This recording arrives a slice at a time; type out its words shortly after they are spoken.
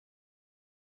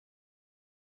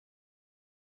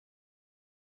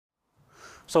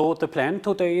So the plan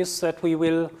today is that we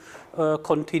will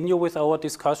continue with our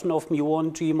discussion of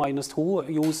muon G minus 2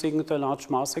 using the large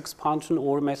mass expansion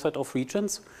or method of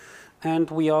regions. And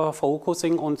we are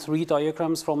focusing on 3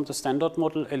 diagrams from the standard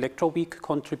model electroweak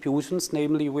contributions,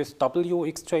 namely with W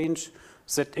exchange,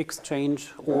 Z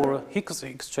exchange, or Higgs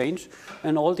exchange.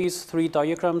 And all these 3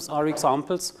 diagrams are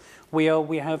examples where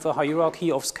we have a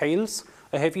hierarchy of scales,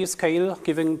 a heavy scale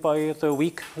given by the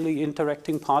weakly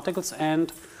interacting particles,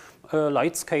 and a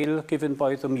light scale given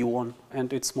by the muon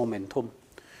and its momentum.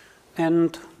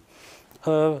 And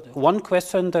one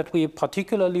question that we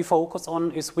particularly focus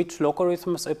on is which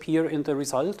logarithms appear in the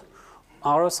result.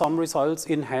 Are some results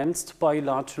enhanced by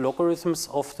large logarithms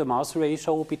of the mass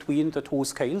ratio between the 2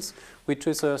 scales, which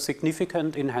is a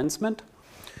significant enhancement?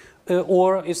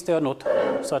 Or is there not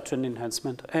such an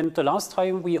enhancement? And the last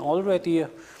time we already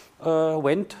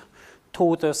went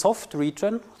to the soft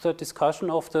region, the discussion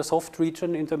of the soft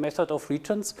region in the method of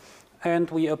regions,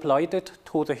 and we applied it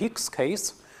to the Higgs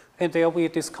case, and there we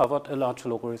discovered a large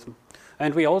logarithm.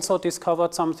 And we also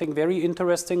discovered something very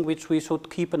interesting which we should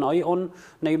keep an eye on,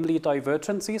 namely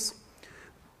divergences.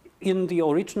 In the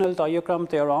original diagram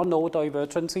there are no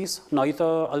divergences, neither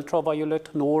ultraviolet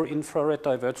nor infrared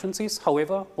divergences.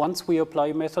 However, once we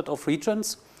apply method of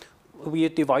regions, we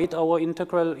divide our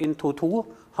integral into 2,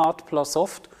 hard plus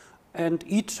soft, and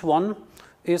each one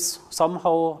is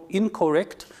somehow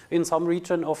incorrect in some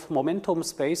region of momentum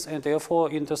space, and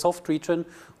therefore in the soft region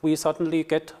we suddenly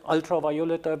get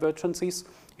ultraviolet divergences.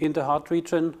 In the hard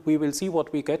region we will see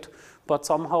what we get, but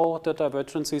somehow the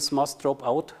divergences must drop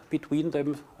out between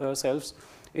themselves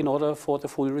in order for the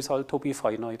full result to be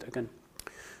finite again.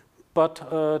 But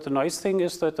the nice thing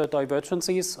is that the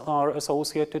divergences are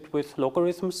associated with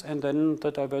logarithms, and then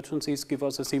the divergences give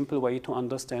us a simple way to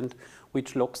understand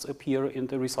which logs appear in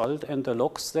the result, and the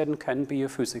logs then can be a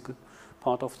physical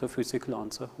part of the physical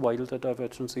answer while the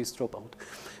divergences drop out.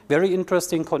 Very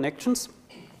interesting connections.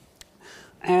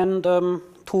 And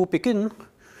to begin,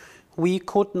 we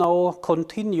could now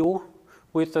continue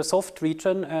with the soft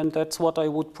region, and that's what I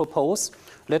would propose.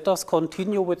 Let us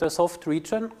continue with the soft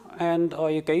region, and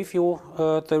I gave you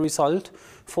the result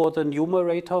for the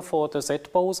numerator for the Z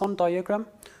boson diagram,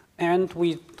 and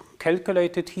we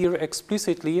calculated here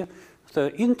explicitly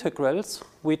the integrals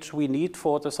which we need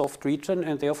for the soft region,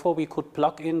 and therefore we could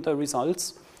plug in the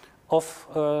results of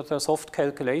the soft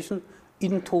calculation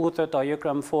into the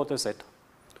diagram for the Z.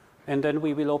 And then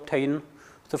we will obtain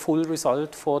the full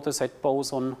result for the Z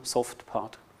boson soft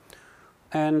part.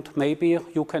 And maybe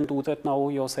you can do that now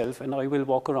yourself, and I will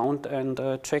walk around and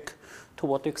check to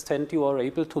what extent you are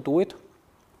able to do it.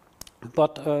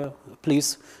 But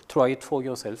please try it for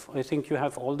yourself. I think you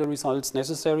have all the results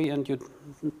necessary, and you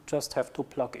just have to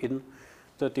plug in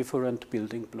the different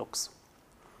building blocks.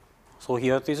 So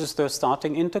here, this is the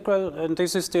starting integral, and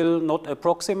this is still not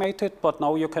approximated, but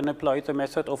now you can apply the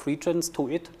method of regions to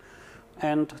it.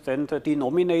 And then the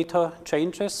denominator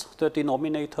changes. The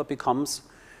denominator becomes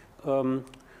an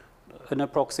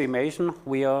approximation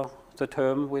where the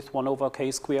term with 1 over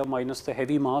k square minus the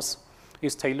heavy mass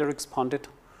is Taylor expanded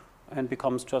and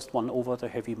becomes just 1 over the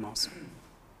heavy mass.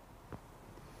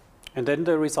 And then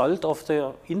the result of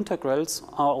the integrals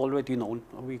are already known.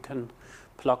 We can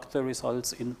plug the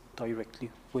results in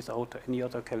directly without any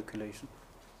other calculation.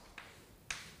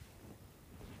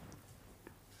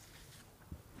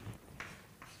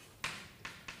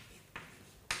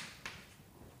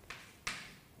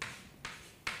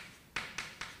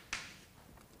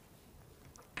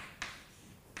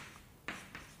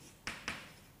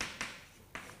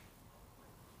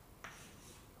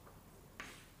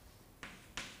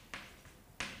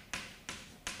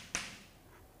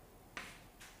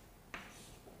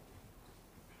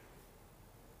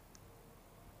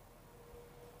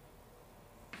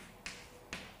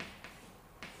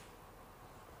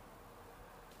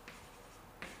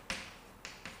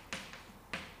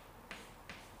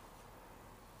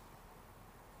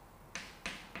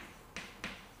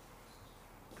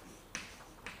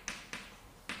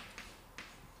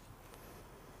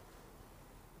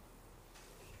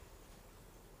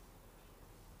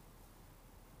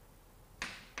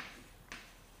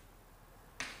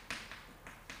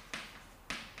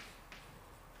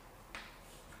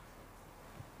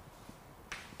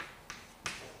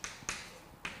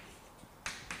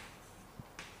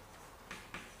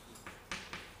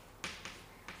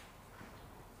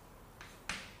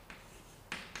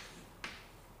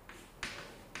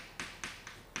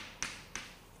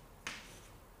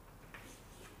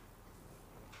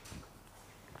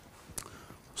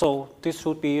 So this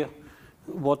should be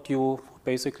what you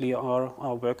basically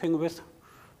are working with.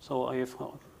 So I have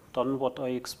done what I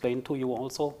explained to you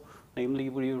also. Namely,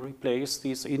 we replace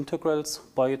these integrals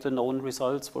by the known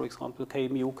results. For example, k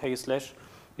mu, k slash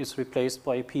is replaced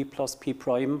by p plus p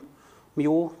prime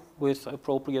mu with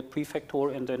appropriate prefactor,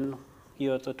 and then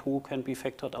here the 2 can be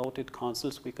factored out. It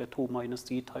cancels. We get 2 minus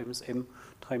d times m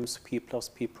times p plus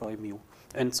p prime mu,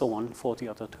 and so on for the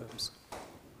other terms.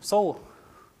 So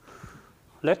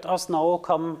let us now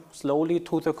come slowly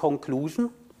to the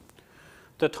conclusion.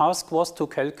 The task was to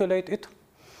calculate it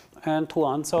and to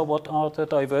answer what are the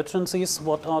divergences,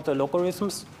 what are the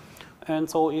logarithms. And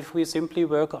so if we simply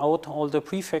work out all the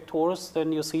prefactors,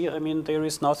 then you see, I mean, there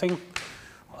is nothing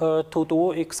to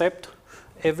do except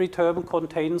every term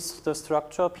contains the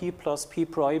structure p plus p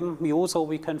prime mu, so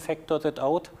we can factor that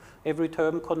out. Every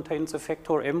term contains a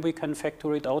factor m, we can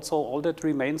factor it out. So all that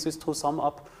remains is to sum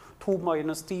up 2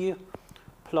 minus d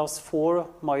plus 4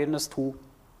 minus 2.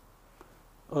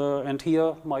 And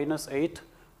here minus 8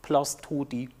 plus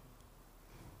 2d.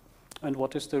 And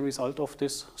what is the result of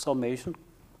this summation?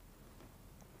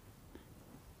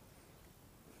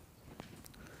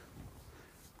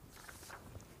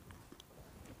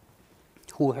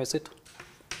 Who has it?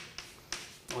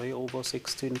 I over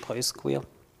 16 pi square.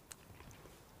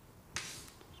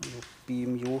 So b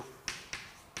mu.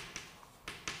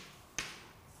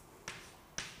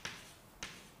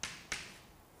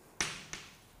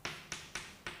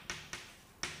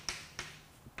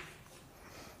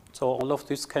 So all of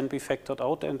this can be factored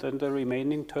out, and then the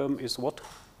remaining term is what?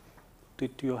 Did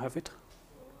you have it?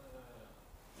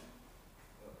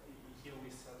 Here we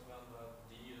said well that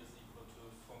d is equal to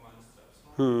 4 minus 2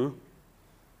 epsilon. Hmm.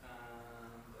 And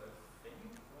I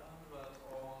think that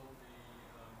all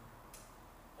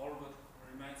what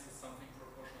remains is something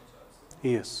proportional to epsilon.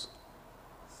 Yes.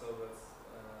 So that's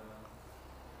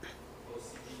for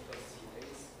CB plus CA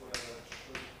squared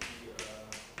should be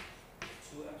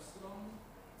 2 epsilon.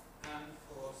 And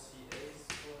for CA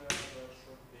squared, there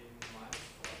should be minus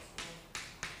 4 epsilon.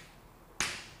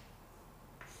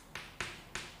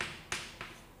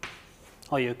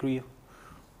 I agree.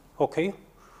 Okay.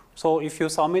 So if you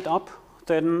sum it up,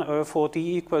 then for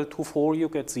d equal to 4, you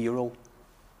get 0.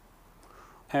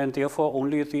 And therefore,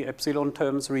 only the epsilon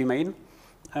terms remain.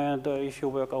 And if you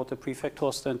work out the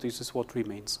prefactors, then this is what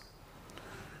remains.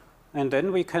 And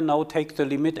then we can now take the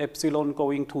limit epsilon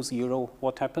going to 0.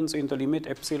 What happens in the limit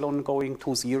epsilon going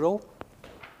to 0? In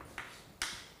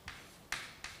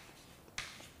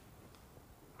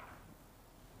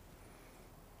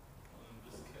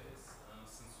this case,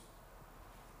 since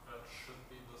that should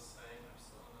be the same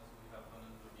epsilon as we have done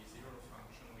in the B0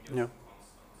 function, we get some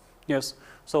constants. Yes.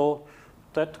 So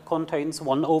that contains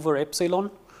 1 over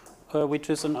epsilon, which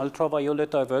is an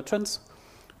ultraviolet divergence,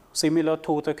 similar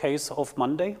to the case of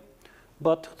Monday.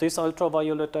 But this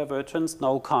ultraviolet divergence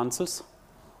now cancels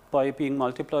by being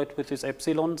multiplied with this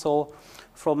epsilon. So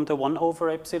from the 1 over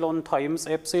epsilon times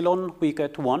epsilon, we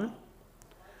get 1.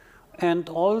 And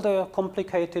all the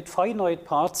complicated finite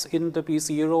parts in the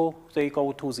B0, they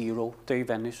go to 0, they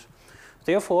vanish.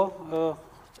 Therefore,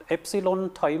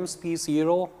 epsilon times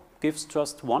B0 gives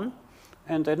just 1.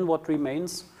 And then what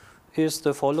remains is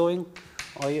the following: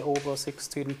 I over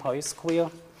 16 pi square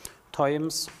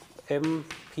times m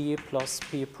p plus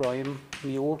p prime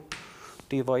mu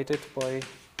divided by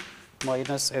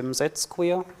minus mz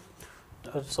square.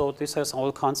 So this has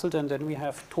all cancelled, and then we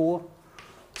have 2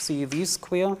 cv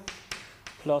square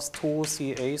plus 2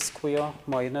 ca square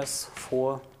minus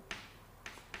 4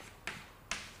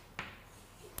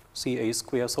 ca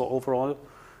square. So overall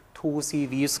 2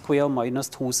 cv square minus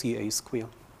 2 ca square.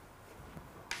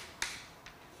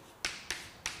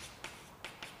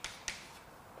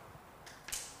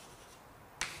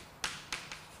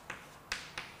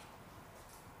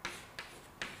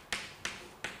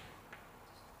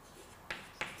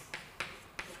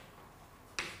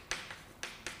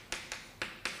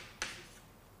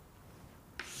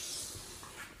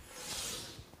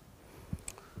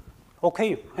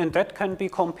 Okay, and that can be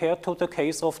compared to the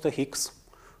case of the Higgs.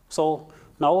 So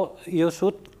now you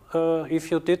should,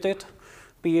 if you did it,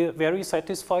 be very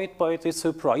satisfied by this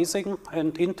surprising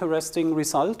and interesting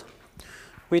result,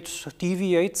 which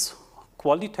deviates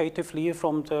qualitatively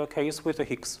from the case with the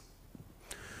Higgs.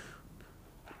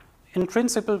 In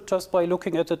principle, just by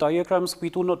looking at the diagrams, we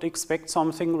do not expect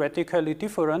something radically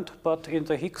different, but in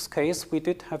the Higgs case, we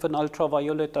did have an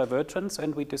ultraviolet divergence,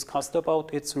 and we discussed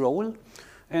about its role.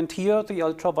 And here, the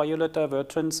ultraviolet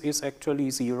divergence is actually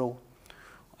 0.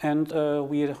 And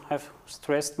we have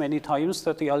stressed many times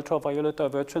that the ultraviolet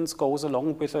divergence goes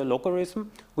along with a logarithm,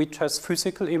 which has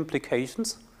physical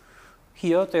implications.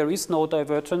 Here, there is no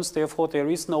divergence, therefore there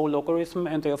is no logarithm,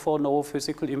 and therefore no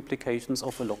physical implications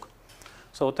of a log.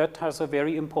 So that has a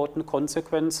very important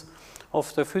consequence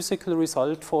of the physical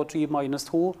result for G minus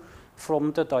 2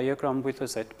 from the diagram with the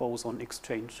Z boson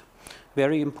exchange.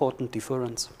 Very important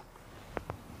difference.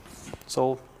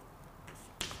 So,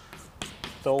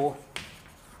 though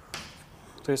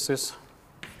this is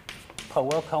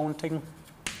power counting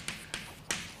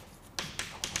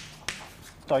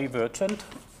divergent.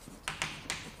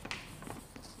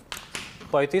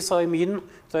 By this I mean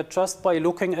that just by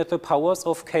looking at the powers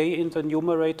of k in the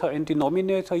numerator and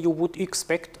denominator, you would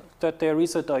expect that there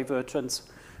is a divergence.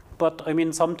 But I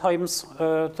mean, sometimes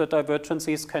the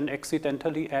divergences can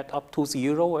accidentally add up to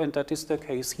 0, and that is the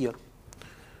case here.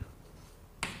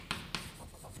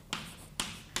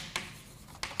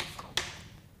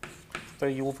 The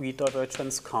UV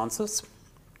divergence cancels.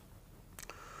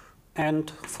 And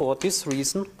for this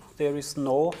reason, there is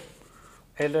no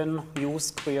ln mu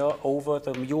square over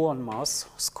the muon mass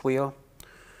square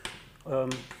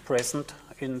present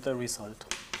in the result.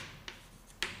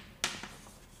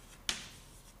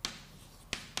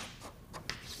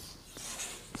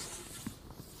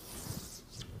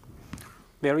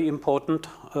 Very important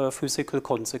physical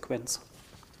consequence.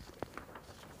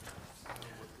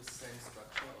 Would the same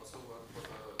structure also work for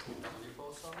the W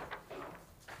boson?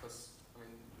 Because, I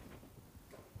mean,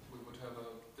 we would have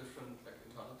a different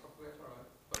internal propagator, right?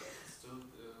 But still,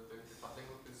 the coupling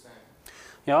would be the same.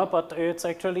 Yeah, but it's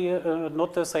actually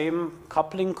not the same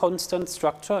coupling constant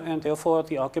structure, and therefore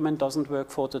the argument doesn't work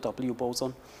for the W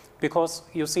boson. Because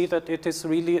you see that it is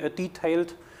really a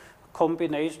detailed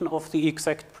combination of the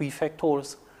exact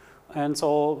prefactors. And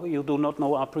so you do not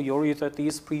know a priori that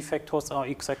these prefactors are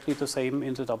exactly the same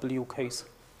in the W case.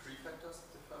 Prefactors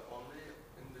differ only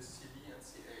in the CV and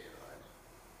CA, right?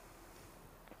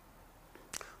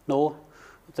 No,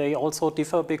 they also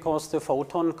differ because the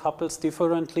photon couples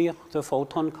differently. The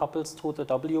photon couples to the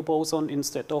W boson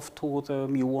instead of to the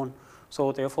muon.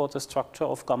 So therefore the structure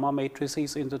of gamma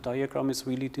matrices in the diagram is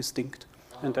really distinct.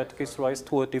 And that gives rise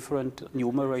to a different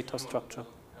numerator structure.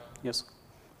 Yes.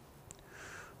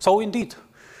 So indeed,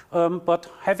 but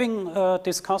having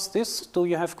discussed this, do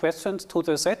you have questions to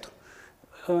the Z?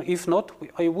 If not,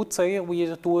 I would say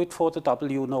we do it for the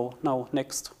W now,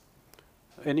 next.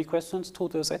 Any questions to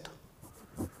the Z?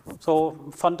 So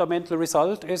fundamental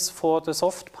result is for the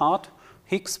soft part,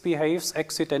 Higgs behaves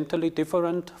accidentally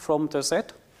different from the Z.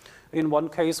 In one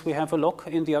case we have a lock,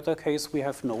 in the other case we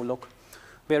have no lock.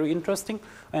 Very interesting.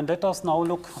 And let us now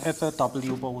look at the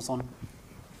W boson.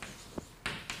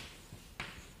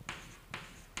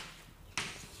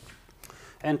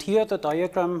 And here the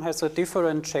diagram has a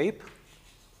different shape,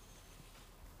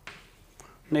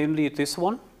 namely this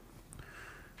one.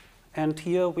 And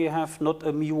here we have not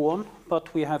a muon,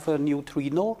 but we have a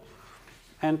neutrino.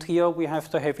 And here we have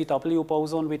the heavy W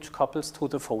boson, which couples to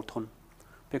the photon,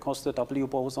 because the W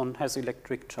boson has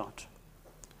electric charge.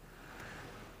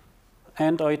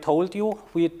 And I told you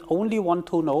we only want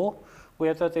to know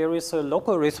whether there is a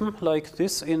logarithm like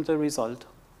this in the result.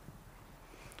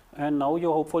 And now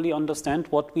you hopefully understand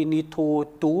what we need to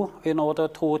do in order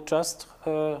to just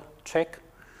check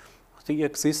the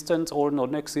existence or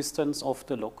non-existence of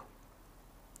the log.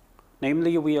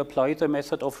 Namely, we apply the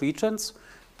method of regions,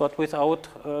 but without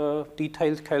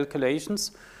detailed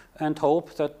calculations, and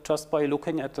hope that just by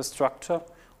looking at the structure,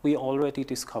 we already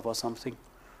discover something.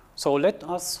 So let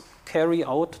us carry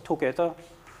out together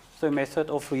the method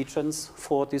of regions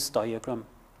for this diagram,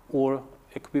 or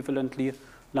equivalently,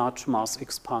 large mass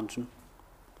expansion.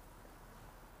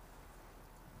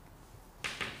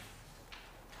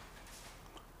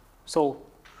 So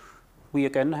we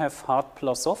again have hard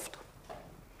plus soft,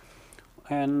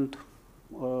 and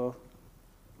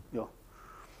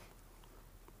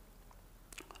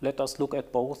let us look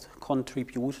at both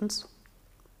contributions.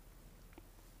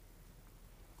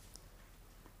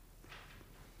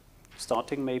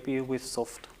 Starting maybe with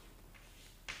soft.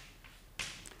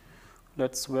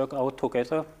 Let's work out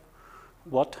together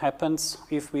what happens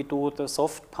if we do the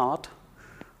soft part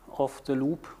of the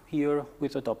loop here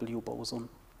with a W boson.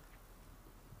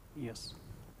 Yes.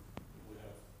 We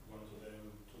have 1 to the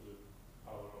n to the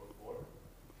power of 4.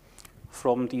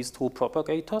 From these two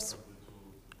propagators.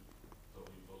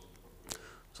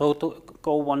 So to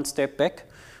go one step back,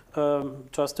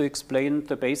 just to explain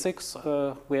the basics,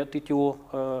 where did you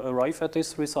arrive at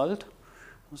this result?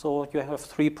 So you have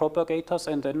 3 propagators,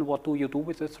 and then what do you do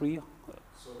with the 3?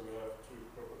 So we have 3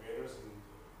 propagators, and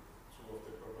 2 of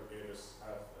the propagators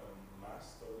have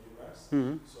mass, W mass.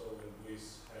 Mm-hmm. So when we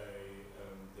say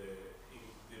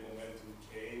the momentum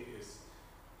K is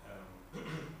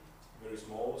very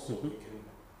small, so we can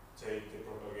take the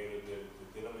propagator,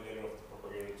 the denominator of the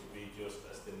propagator to be just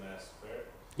as the mass squared.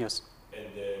 Yes. And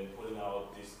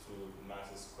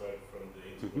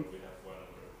where we have 1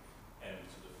 over m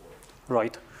to the 4th.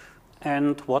 Right.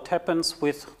 And what happens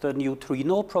with the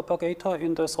neutrino propagator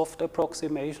in the soft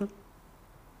approximation?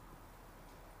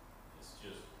 It's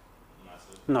just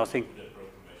massive. Nothing. The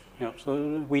approximation. Yeah,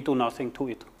 so we do nothing to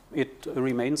it. It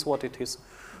remains what it is.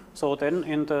 So then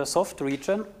in the soft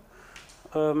region,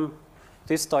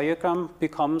 this diagram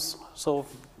becomes, so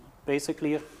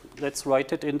basically, let's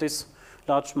write it in this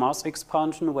large mass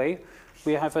expansion way.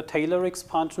 We have a Taylor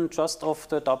expansion just of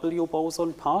the W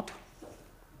boson part.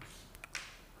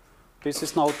 This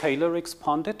is now Taylor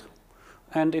expanded,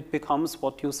 and it becomes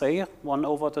what you say, 1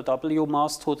 over the W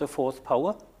mass to the 4th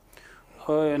power.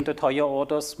 And the higher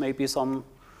orders, maybe some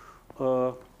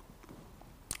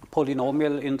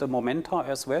polynomial in the momenta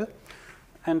as well.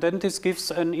 And then this gives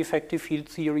an effective field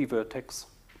theory vertex.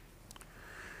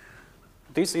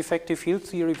 This effective field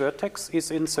theory vertex is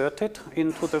inserted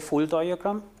into the full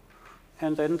diagram,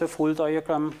 and then the full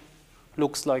diagram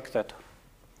looks like that.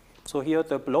 So here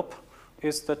the blob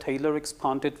is the Taylor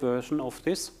expanded version of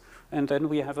this, and then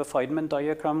we have a Feynman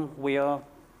diagram where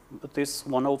this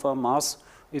 1 over mass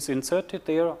is inserted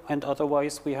there, and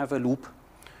otherwise we have a loop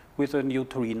with a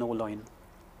neutrino line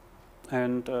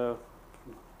and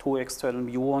 2 external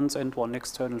muons and 1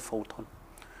 external photon.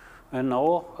 And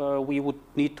now we would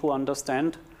need to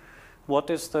understand what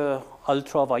is the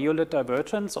ultraviolet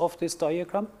divergence of this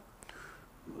diagram,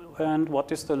 and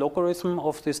what is the logarithm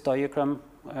of this diagram,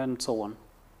 and so on.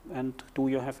 And do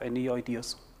you have any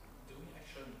ideas? Do we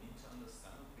actually need to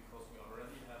understand it, because we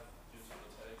already have, due to the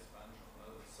Taylor expansion,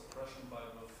 suppression by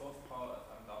the 4th power of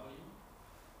MW,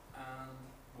 and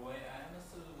the way I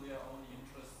understood it, we are only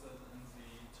interested in the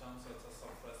terms that are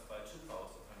suppressed by 2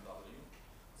 powers of MW.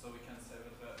 So we can say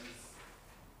that there is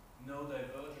no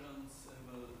divergence in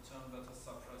the term that is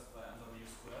suppressed by MW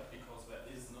squared, because there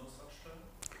is no such term.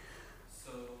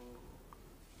 So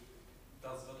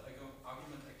does that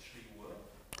argument actually work?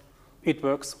 It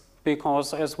works,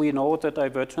 because as we know, the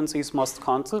divergences must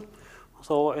cancel.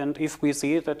 So, and if we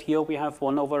see that here we have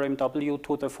 1 over MW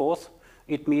to the 4th,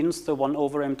 it means the 1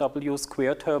 over MW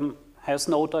square term has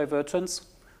no divergence,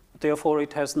 therefore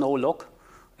it has no log,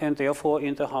 and therefore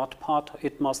in the hard part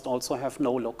it must also have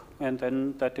no log, and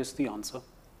then that is the answer.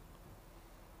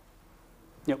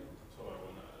 Yep. So I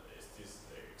wonder, is this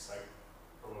exact,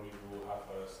 probably will have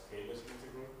a scaleless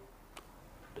integral?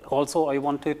 Also, I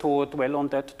wanted to dwell on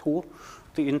that too.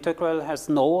 The integral has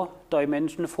no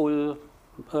dimensionful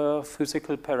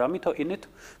physical parameter in it,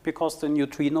 because the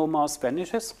neutrino mass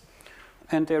vanishes,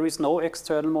 and there is no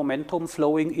external momentum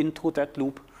flowing into that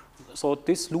loop. So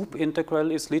this loop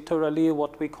integral is literally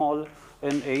what we call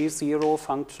an A0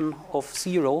 function of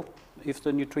 0, if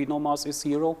the neutrino mass is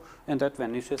 0, and that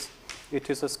vanishes. It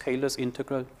is a scaleless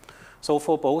integral. So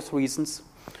for both reasons,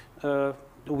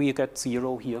 we get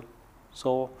 0 here.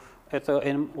 So at the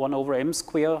 1 over m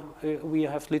square, we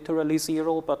have literally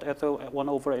 0, but at the 1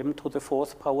 over m to the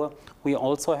 4th power, we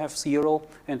also have 0,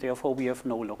 and therefore we have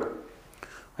no log.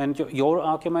 And your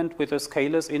argument with a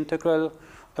scaleless integral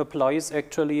applies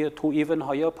actually to even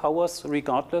higher powers,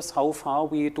 regardless how far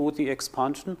we do the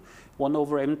expansion, 1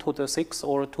 over m to the 6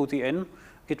 or to the n.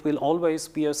 It will always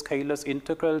be a scaleless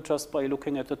integral just by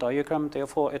looking at the diagram.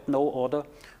 Therefore, at no order,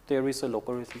 there is a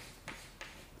logarithm.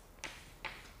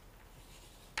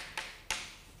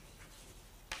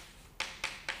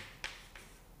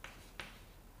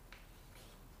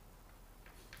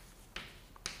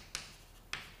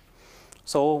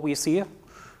 So we see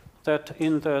that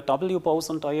in the W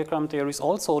boson diagram there is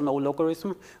also no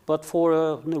logarithm, but for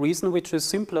a reason which is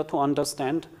simpler to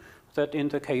understand, that in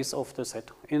the case of the Z.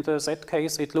 In the Z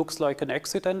case it looks like an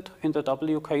accident, in the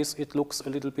W case it looks a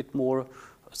little bit more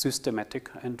systematic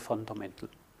and fundamental.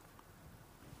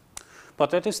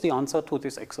 But that is the answer to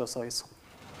this exercise.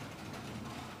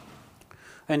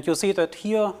 And you see that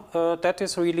here, that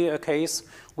is really a case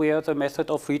where the method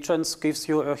of regions gives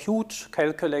you a huge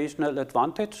calculational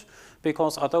advantage,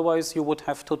 because otherwise you would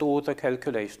have to do the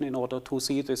calculation in order to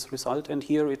see this result, and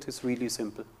here it is really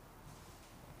simple.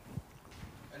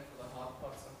 And for the hard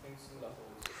part, something similar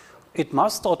holds. It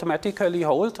must automatically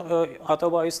hold,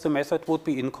 otherwise the method would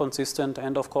be inconsistent,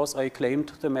 and of course I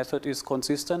claimed the method is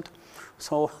consistent.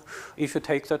 So if you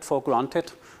take that for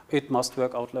granted, it must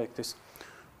work out like this.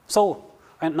 So,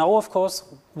 and now of course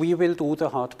we will do the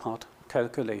hard part,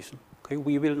 calculation. Okay,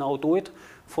 we will now do it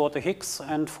for the Higgs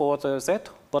and for the Z,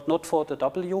 but not for the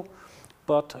W.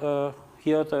 But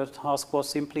here the task was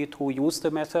simply to use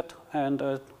the method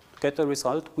and get the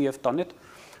result. We have done it.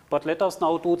 But let us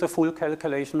now do the full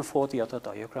calculation for the other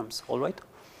diagrams, all right?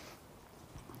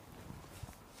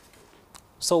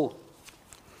 So,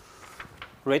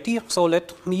 ready? So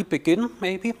let me begin,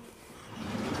 maybe.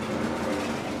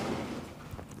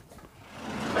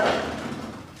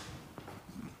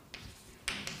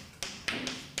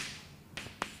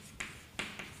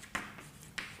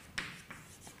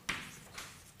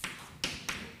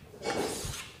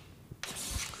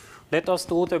 let us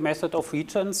do the method of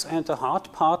regions and the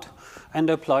hard part and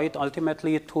apply it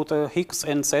ultimately to the Higgs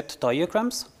and Z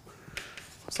diagrams.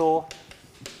 So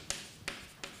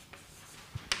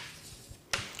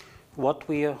what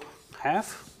we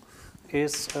have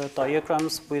is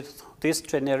diagrams with this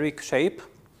generic shape,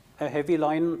 a heavy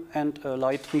line and a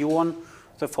light muon.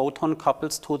 The photon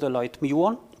couples to the light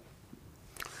muon.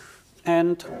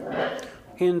 And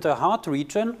in the hard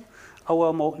region,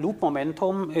 our loop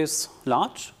momentum is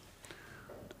large.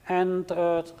 And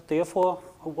therefore,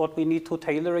 what we need to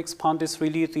Taylor expand is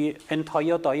really the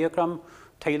entire diagram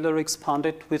Taylor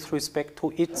expanded with respect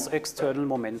to its external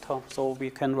momenta. So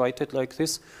we can write it like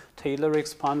this: Taylor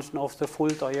expansion of the full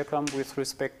diagram with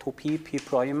respect to P, P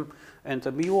prime, and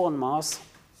the muon mass.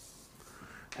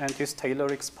 And this Taylor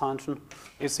expansion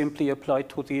is simply applied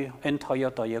to the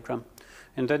entire diagram.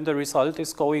 And then the result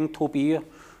is going to be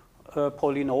a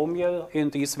polynomial in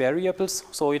these variables.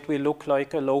 So it will look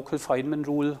like a local Feynman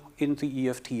rule in the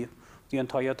EFT. The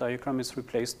entire diagram is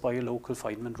replaced by a local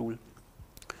Feynman rule.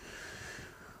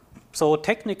 So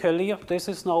technically, this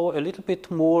is now a little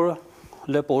bit more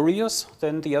laborious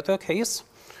than the other case.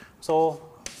 So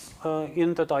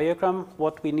in the diagram,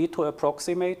 what we need to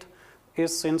approximate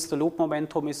is, since the loop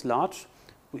momentum is large,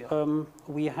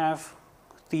 we have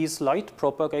these light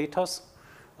propagators,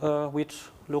 which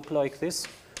look like this: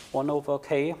 1 over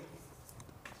k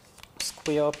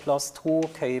square plus 2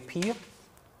 kp.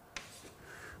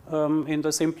 In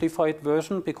the simplified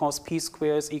version, because p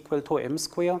square is equal to m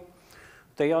square,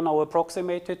 they are now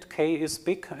approximated. K is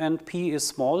big and p is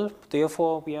small.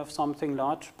 Therefore, we have something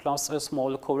large plus a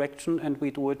small correction, and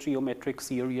we do a geometric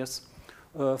series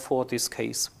for this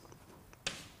case.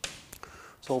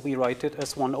 So we write it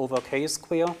as 1 over k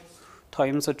square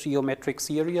times a geometric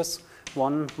series,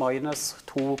 1 minus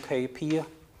 2 kp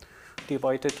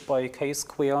divided by k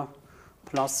square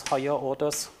plus higher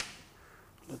orders,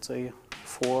 let's say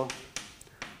 4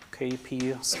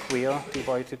 kp square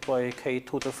divided by k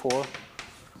to the 4,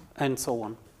 and so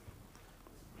on.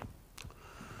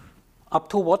 Up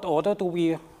to what order do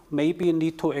we maybe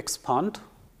need to expand?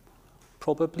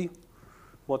 Probably.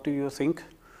 What do you think?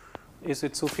 Is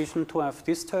it sufficient to have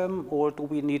this term, or do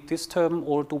we need this term,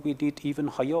 or do we need even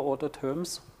higher order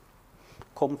terms,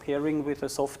 comparing with a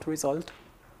soft result?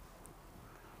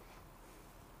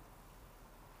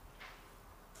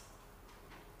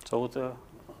 So the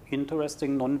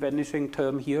interesting non-vanishing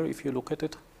term here, if you look at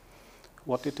it,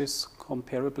 what it is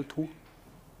comparable to? Well,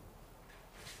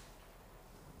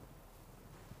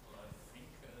 I think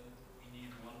we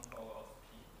need 1 power of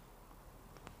p.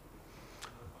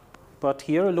 But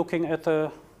here, looking at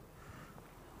the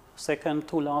second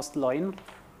to last line,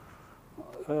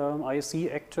 I see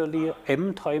actually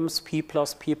m times p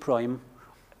plus p prime.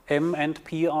 M and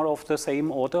p are of the same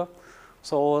order.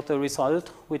 So the result,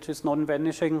 which is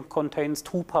non-vanishing, contains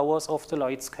 2 powers of the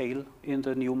light scale in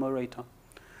the numerator.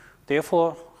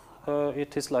 Therefore,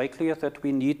 it is likely that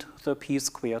we need the p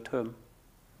square term.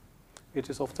 It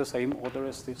is of the same order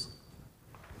as this.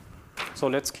 So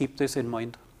let's keep this in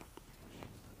mind.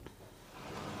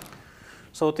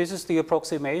 So this is the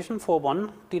approximation for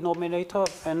one denominator,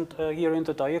 and here in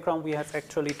the diagram we have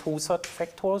actually 2 such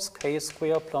factors: k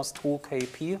square plus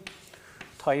 2kp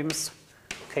times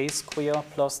k square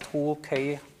plus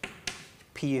 2kp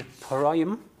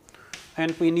prime,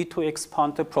 and we need to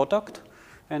expand the product,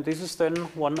 and this is then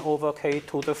 1 over k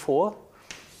to the 4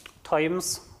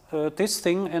 times this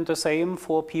thing and the same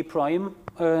for p prime,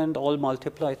 and all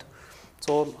multiplied.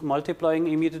 So multiplying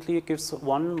immediately gives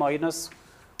 1 minus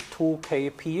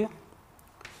 2kp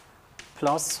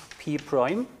plus p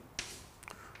prime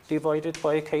divided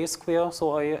by k square.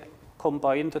 So I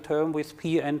combine the term with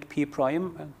p and p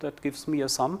prime, and that gives me a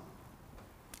sum.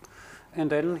 And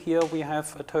then here we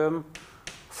have a term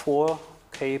for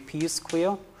kp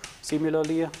square,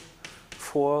 similarly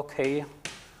for k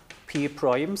p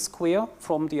prime square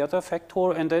from the other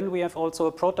factor. And then we have also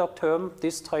a product term,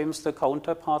 this times the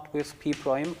counterpart with p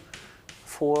prime,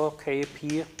 for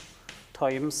kp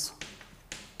times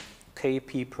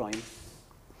kp prime,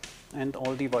 and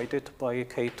all divided by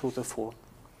k to the 4.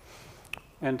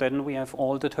 And then we have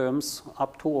all the terms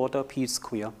up to order p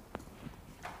square.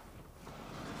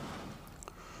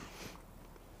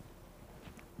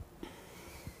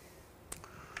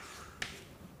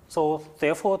 So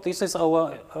therefore, this is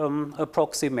our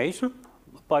approximation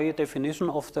by definition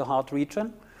of the hard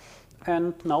region.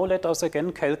 And now let us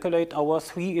again calculate our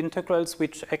 3 integrals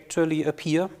which actually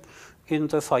appear in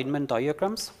the Feynman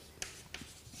diagrams.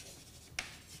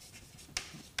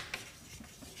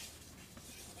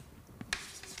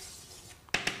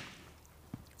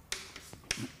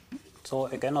 So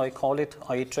again, I call it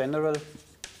I general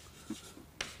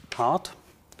part.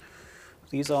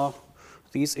 These are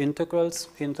these integrals.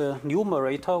 In the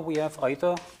numerator, we have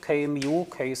either k mu,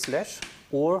 k slash,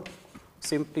 or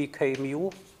simply k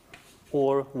mu,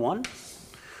 or 1.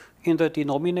 In the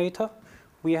denominator,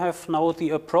 we have now the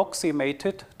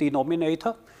approximated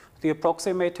denominator. The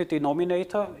approximated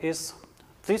denominator is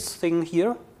this thing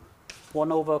here,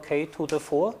 1 over k to the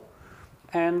 4.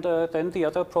 And then the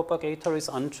other propagator is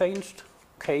unchanged,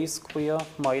 k square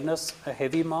minus a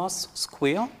heavy mass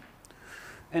square.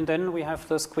 And then we have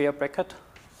the square bracket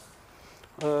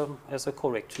as a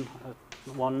correction.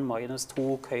 1 minus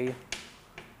 2k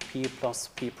p plus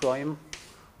p prime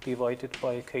divided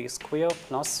by k square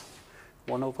plus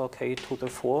 1 over k to the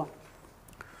 4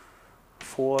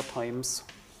 times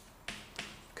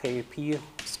kp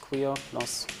square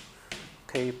plus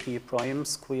kp prime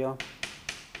square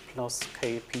plus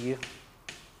kp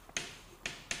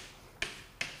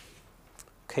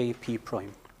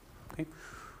prime. Okay.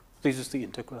 This is the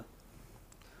integral.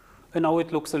 And now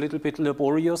it looks a little bit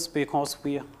laborious because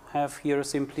we have here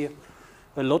simply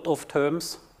a lot of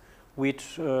terms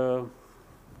which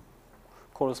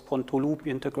correspond to loop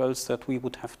integrals that we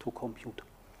would have to compute.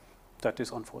 That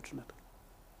is unfortunate.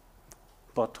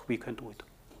 But we can do it.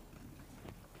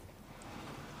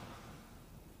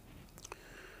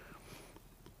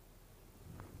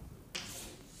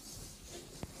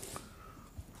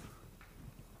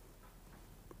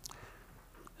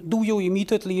 Do you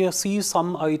immediately see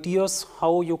some ideas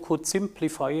how you could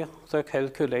simplify the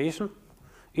calculation?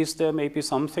 Is there maybe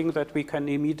something that we can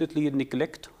immediately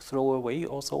neglect, throw away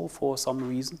or so for some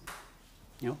reason?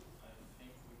 Yeah. I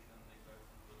think we can neglect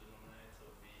the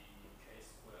denominator the k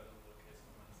squared and the k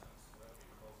squared minus m squared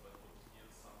because that would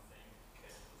yield something k to the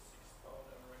 6th power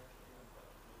directly, and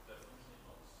that would definitely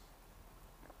not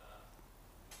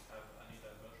have any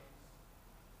divergence.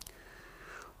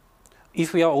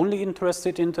 If we are only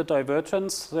interested in the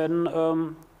divergence,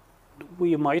 then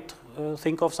we might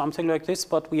think of something like this,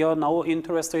 but we are now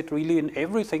interested really in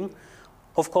everything.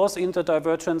 Of course, in the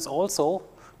divergence also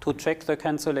to check the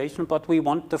cancellation, but we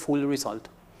want the full result.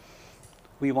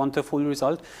 We want the full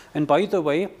result. And by the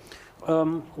way,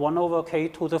 1 over k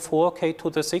to the 4, k to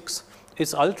the 6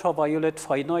 is ultraviolet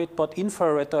finite, but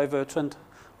infrared divergent.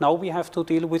 Now we have to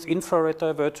deal with infrared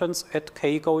divergence at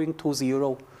k going to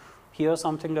 0. Here,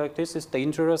 something like this is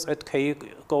dangerous at k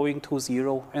going to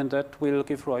 0, and that will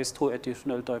give rise to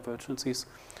additional divergences,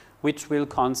 which will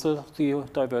cancel the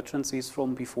divergences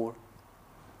from before.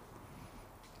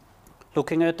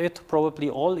 Looking at it, probably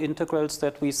all integrals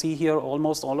that we see here,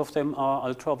 almost all of them are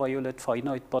ultraviolet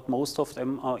finite, but most of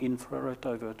them are infrared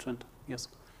divergent. Yes?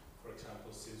 For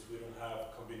example, since we don't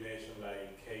have combination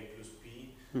like k plus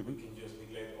p, we can just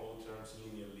neglect all terms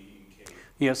linearly in k.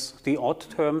 Yes, the odd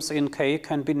terms in k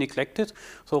can be neglected.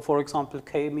 So, for example,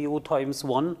 k mu times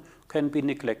 1 can be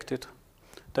neglected.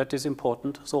 That is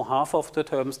important. So half of the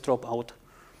terms drop out.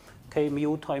 K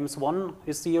mu times 1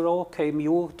 is 0. K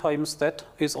mu times that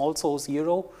is also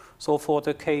 0. So for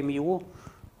the k mu,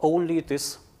 only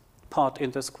this part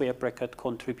in the square bracket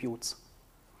contributes.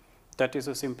 That is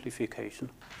a simplification.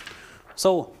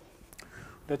 So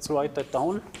let's write that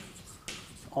down.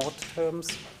 Odd terms.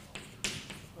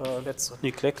 Let's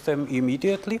neglect them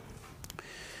immediately.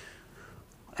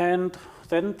 And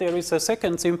then there is a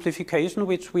second simplification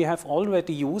which we have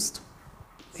already used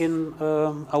in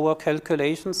our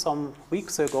calculation some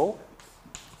weeks ago.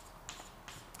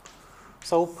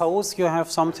 Suppose you have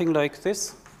something like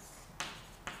this.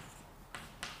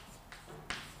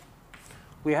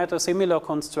 We had a similar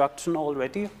construction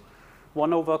already.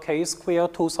 1 over k square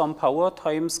to some power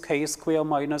times k square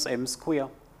minus m square.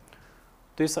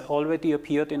 This already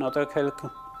appeared in other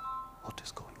calculations. What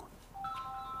is going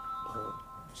on?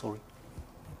 Sorry.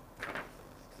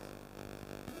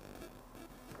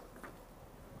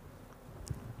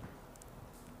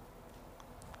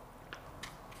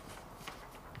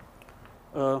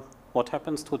 What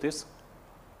happens to this?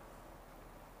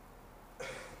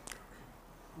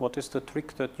 What is the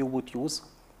trick that you would use?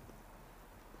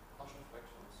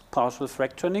 Partial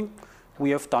fractioning. We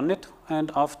have done it,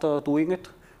 and after doing it,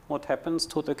 what happens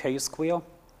to the k square?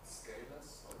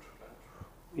 Scalars or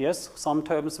exponential? Yes, some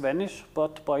terms vanish,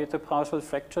 but by the partial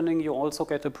fractioning, you also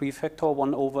get a prefactor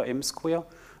 1 over m square.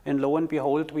 And lo and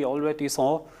behold, we already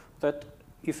saw that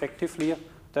effectively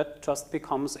that just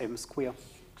becomes m square.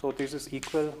 So this is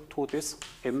equal to this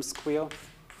m square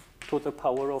to the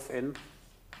power of n,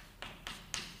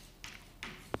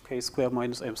 k square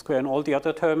minus m square. And all the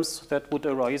other terms that would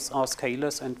arise are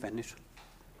scalars and vanish.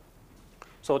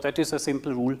 So that is a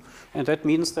simple rule. And that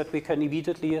means that we can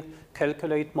immediately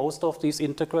calculate most of these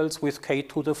integrals with k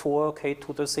to the 4, k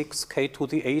to the 6, k to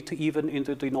the 8, even in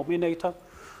the denominator.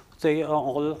 They are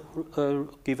all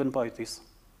given by this.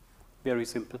 Very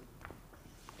simple.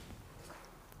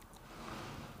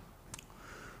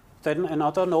 Then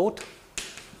another note.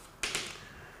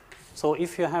 So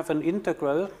if you have an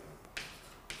integral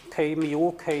k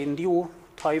mu k nu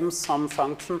times some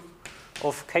function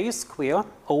of k square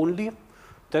only,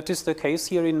 that is the case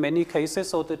here in many cases,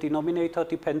 so the denominator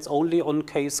depends only on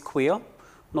k square,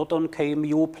 not on k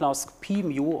mu plus p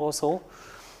mu or so.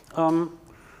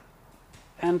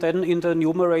 And then in the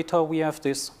numerator we have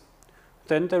this.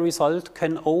 Then the result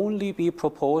can only be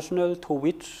proportional to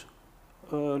which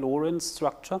Lorentz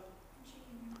structure?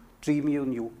 G mu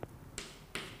nu.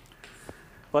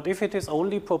 But if it is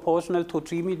only proportional to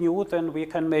G mu nu, then we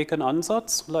can make an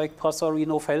ansatz, like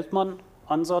Passarino-Feldman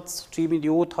ansatz, G mu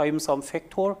nu times some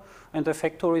factor, and the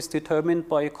factor is determined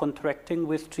by contracting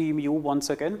with G mu once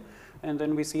again, and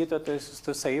then we see that this is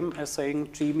the same as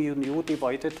saying G mu nu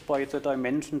divided by the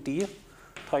dimension d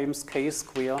times k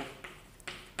square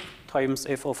times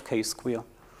f of k square.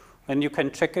 And you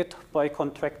can check it by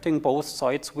contracting both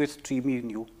sides with G mu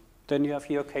nu. Then you have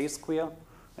here k square,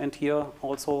 and here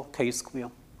also k square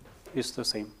is the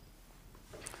same.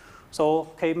 So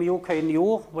k mu, k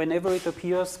nu, whenever it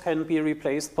appears, can be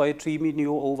replaced by G mu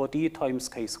nu over d times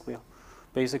k square.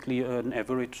 Basically an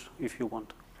average, if you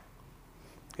want.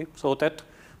 Okay, so that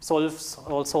solves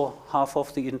also half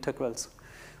of the integrals.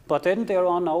 But then there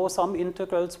are now some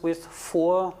integrals with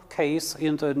 4 k's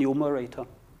in the numerator.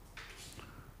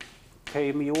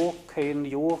 K mu, k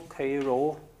nu, k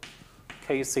rho,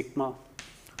 k sigma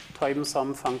times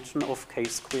some function of k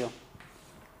square.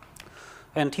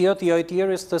 And here the idea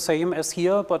is the same as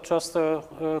here, but just the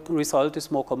result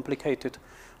is more complicated.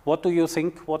 What do you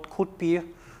think? What could be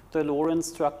the Lorentz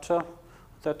structure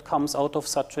that comes out of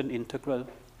such an integral?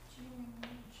 G mu,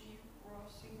 G rho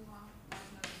sigma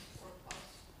minus or plus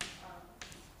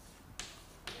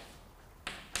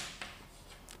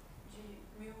G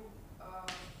mu rho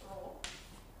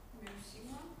mu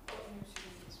sigma or mu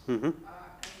sigma. Mm-hmm. And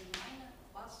minus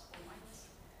plus or minus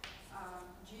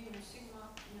G mu sigma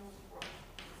mu rho.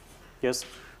 Yes,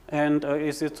 and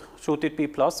should it be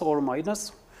plus or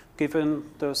minus, given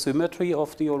the symmetry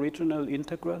of the original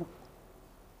integral?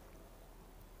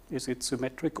 Is it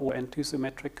symmetric or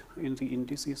anti-symmetric in the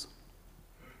indices?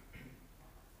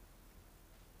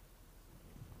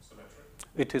 Symmetric.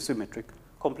 It is symmetric,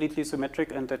 completely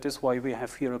symmetric, and that is why we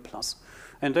have here a plus.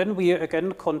 And then we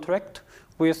again contract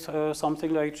with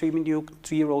something like G mu nu,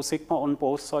 G rho sigma on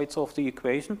both sides of the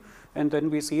equation, and then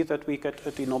we see that we get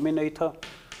a denominator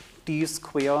d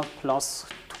square plus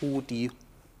 2d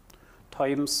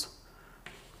times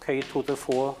k to the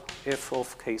 4 f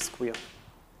of k square.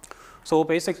 So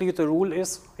basically the rule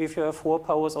is, if you have 4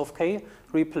 powers of k,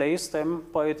 replace them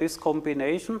by this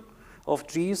combination of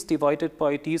g's divided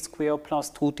by d square plus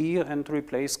 2d and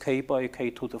replace k by k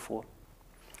to the 4.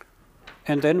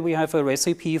 And then we have a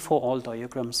recipe for all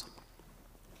diagrams.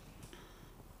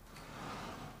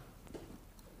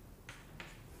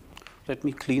 Let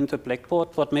me clean the blackboard,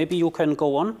 but maybe you can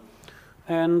go on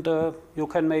and you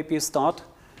can maybe start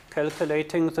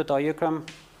calculating the diagram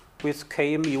with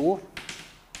k mu.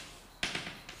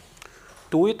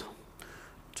 Do it.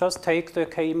 Just take the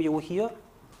k mu here.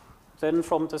 Then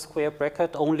from the square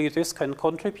bracket, only this can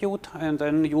contribute. And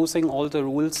then using all the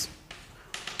rules,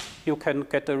 you can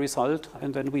get the result.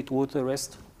 And then we do the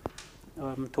rest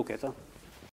together.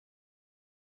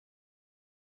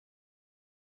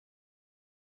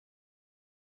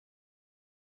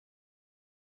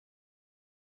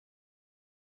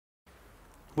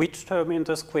 Which term in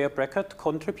the square bracket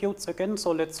contributes again?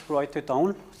 So let's write it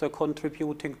down. The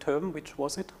contributing term, which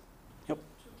was it? Yep.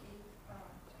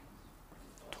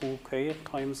 2k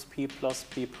times p plus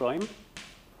p prime.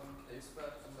 1k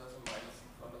squared, and there's a minus in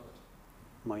front of it.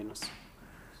 Minus.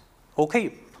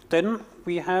 Okay, then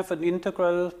we have an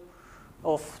integral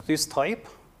of this type.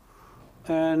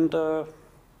 And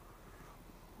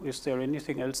is there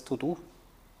anything else to do?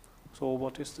 So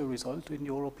what is the result in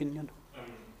your opinion?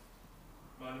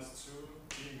 Minus 2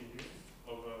 d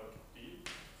mu over d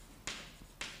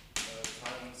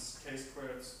times k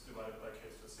squared divided by k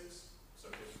to the 6, so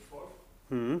k to the 4.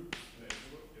 Mm-hmm. In the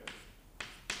integral, yeah.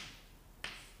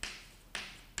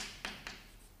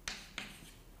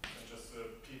 And just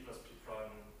p plus p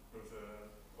prime with the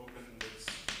open index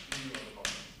mu on the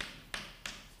bottom.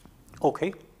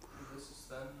 Okay. And this is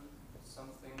then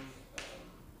something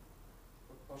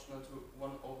proportional to 1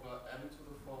 over m to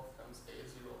the 4th times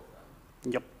a0 over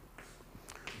m. Yep.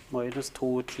 minus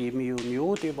 2 g mu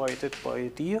nu divided by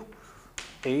d,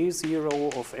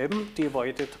 a0 of m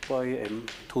divided by m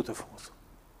to the fourth.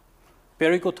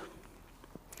 Very good.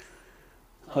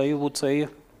 I would say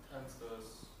Times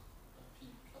this p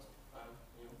plus p prime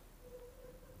mu.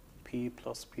 p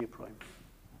plus p prime.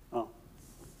 Ah.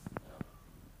 Yeah.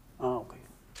 Ah, okay.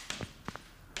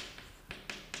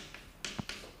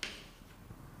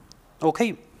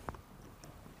 Okay.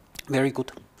 Very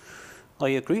good. I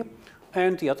agree.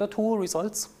 And the other two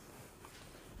results?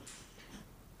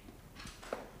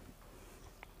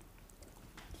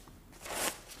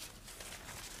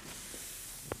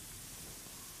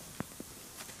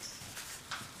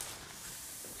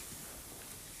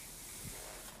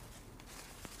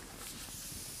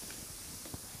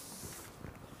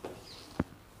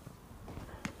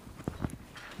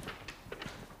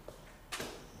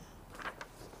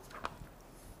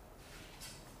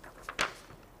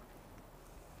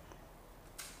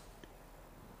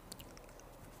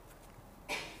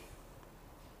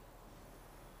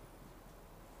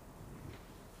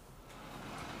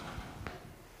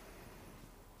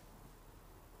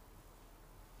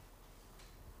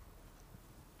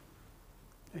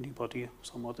 Anybody,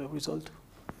 some other result?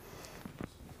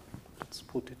 Let's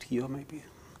put it here maybe.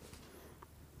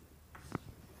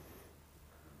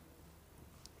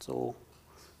 So,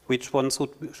 which one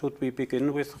should we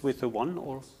begin with the 1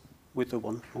 or with the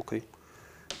 1? Okay.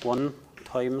 1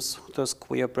 times the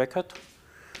square bracket.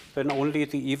 Then only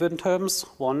the even terms,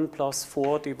 1 plus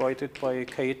 4 divided by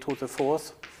k to the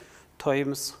fourth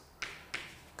times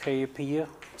kp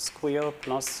square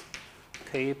plus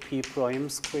kp prime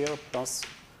square plus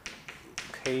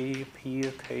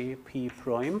kp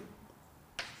prime.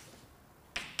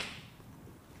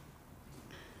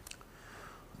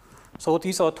 So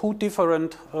these are two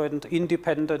different and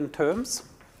independent terms,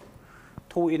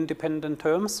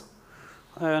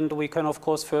 and we can of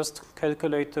course first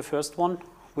calculate the first one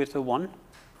with the 1.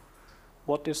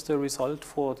 What is the result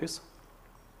for this?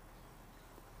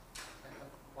 I have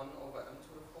 1 over m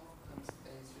to the fourth times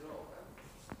a0 of m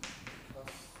plus,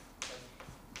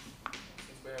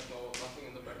 since we have nothing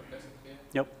in the bracket basically,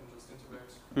 Yep. we can just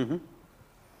integrate. Mm-hmm.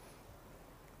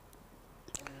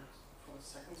 And for the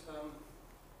second term,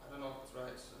 I don't know if it's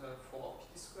right,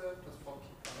 4p squared plus 4p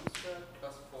prime squared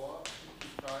plus 4p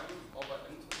prime over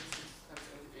m to the 6 times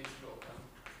a0 of m.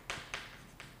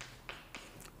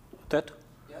 That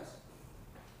Yes?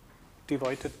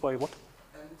 divided by what?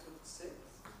 M to the 6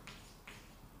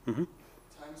 Mm-hmm.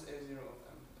 times a0 of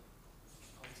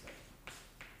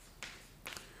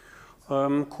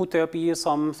m. Could there be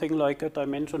something like a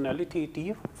dimensionality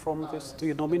d from this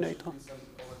denominator?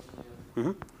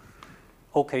 Mm-hmm.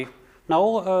 Okay.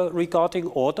 Now regarding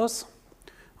orders,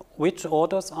 which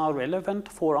orders are relevant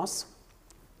for us?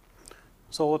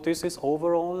 So this is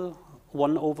overall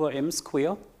 1 over m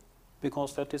square,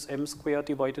 because that is m square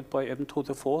divided by m to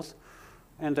the fourth,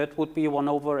 and that would be 1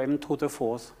 over m to the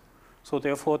fourth. So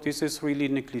therefore this is really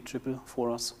negligible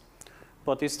for us.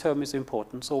 But this term is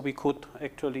important, so we could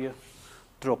actually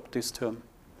drop this term.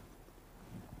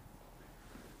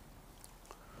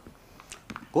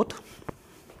 Good.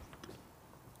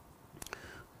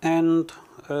 And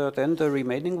then the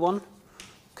remaining one,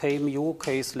 k mu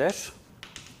k slash,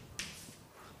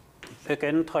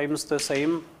 again times the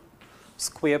same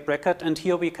square bracket, and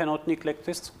here we cannot neglect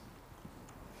this.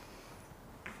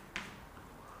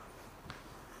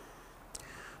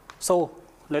 So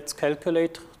let's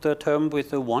calculate the term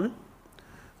with the 1.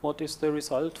 What is the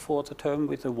result for the term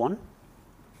with the 1?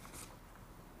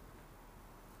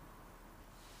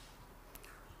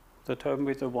 The term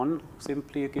with the 1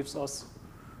 simply gives us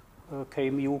k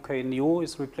mu k nu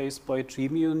is replaced by g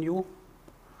mu nu.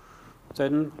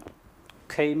 Then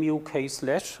k mu k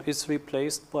slash is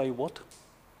replaced by what?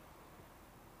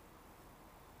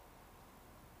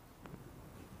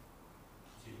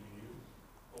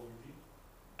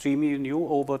 G mu nu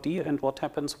over d, and what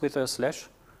happens with a slash?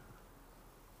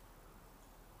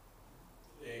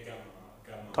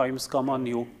 Gamma. Times gamma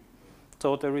nu.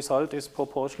 So the result is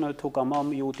proportional to gamma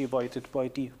mu divided by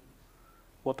d.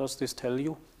 What does this tell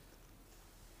you?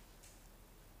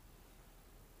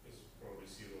 It's probably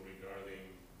 0 regarding,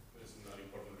 it's not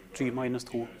important regarding G minus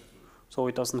 2. So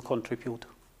it doesn't contribute.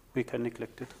 We can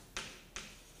neglect it.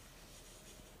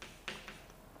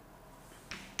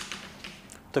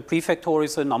 The prefactor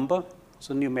is a number. It's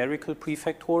a numerical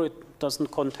prefactor. It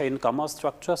doesn't contain gamma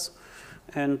structures.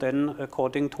 And then,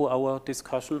 according to our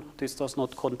discussion, this does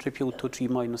not contribute to G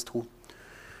minus 2.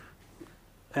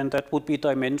 And that would be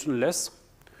dimensionless.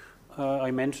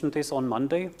 I mentioned this on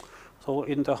Monday. So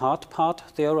in the hard part,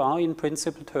 there are in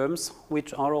principle terms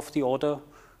which are of the order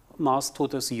mass to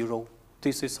the 0.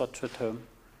 This is such a term.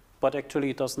 But actually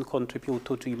it doesn't contribute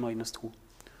to G minus 2.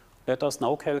 Let us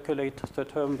now calculate the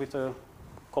term with a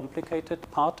complicated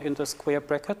part in the square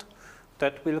bracket.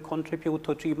 That will contribute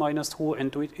to G minus 2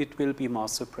 and it will be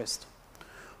mass suppressed.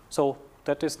 So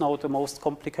that is now the most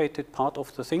complicated part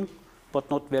of the thing, but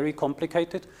not very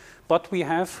complicated. But we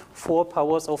have 4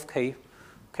 powers of k.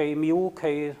 K mu,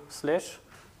 k slash,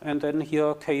 and then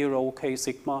here k rho, k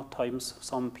sigma times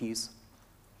some p's.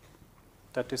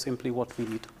 That is simply what we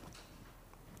need.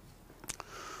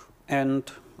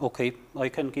 And okay, I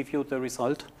can give you the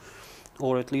result,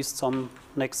 or at least some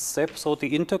next step. So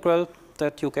the integral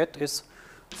that you get is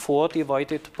 4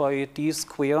 divided by d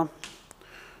square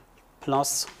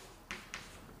plus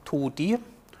 2d.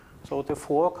 So the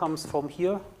 4 comes from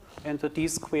here, and the d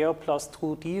square plus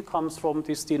 2d comes from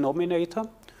this denominator.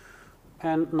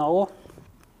 And now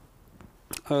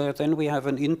then we have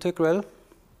an integral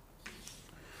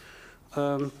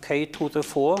k to the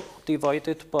 4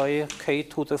 divided by k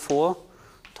to the 4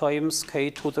 times k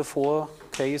to the 4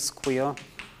 k square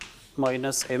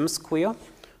minus m square.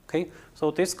 Okay, so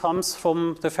this comes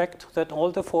from the fact that all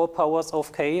the 4 powers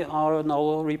of k are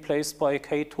now replaced by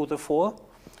k to the 4.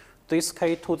 This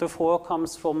k to the 4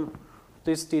 comes from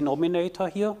this denominator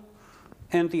here,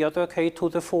 and the other k to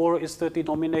the 4 is the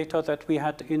denominator that we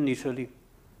had initially.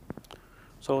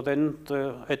 So then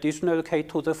the additional k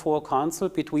to the 4 cancel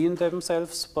between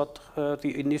themselves, but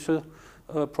the initial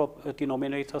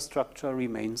denominator structure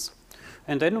remains.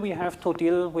 And then we have to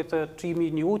deal with the G mu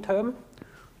nu term.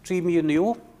 G mu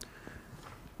nu.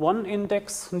 One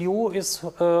index nu is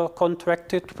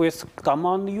contracted with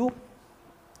gamma nu,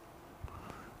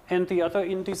 and the other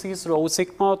indices rho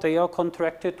sigma, they are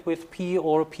contracted with p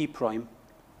or p prime.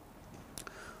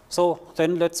 So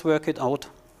then let's work it out.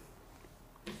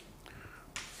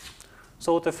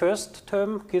 So the first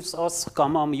term gives us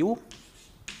gamma mu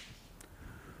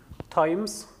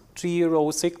times g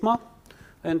rho sigma,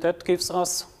 and that gives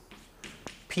us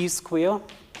p square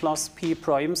plus p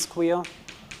prime square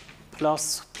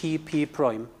plus p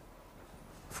prime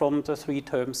from the 3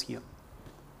 terms here.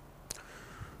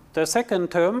 The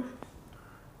second term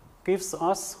gives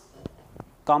us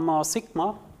gamma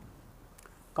sigma,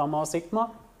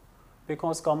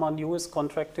 because gamma nu is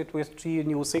contracted with g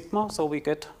nu sigma, so we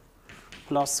get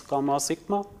plus gamma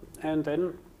sigma, and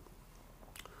then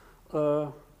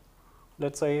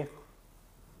let's say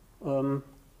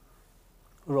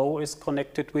rho is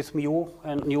connected with mu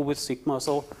and nu with sigma.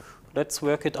 So let's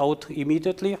work it out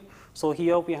immediately. So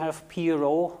here we have p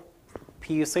rho,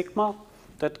 p sigma.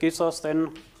 That gives us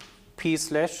then p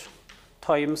slash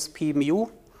times p mu.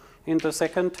 In the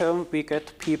second term we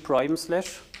get p prime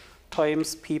slash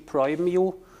times p prime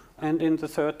mu, and in the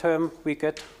third term we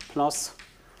get plus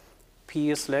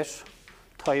p slash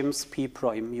times p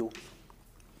prime mu.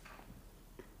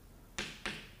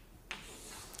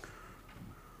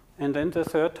 And then the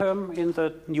third term in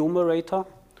the numerator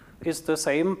is the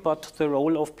same, but the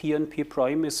role of p and p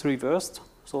prime is reversed.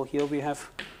 So here we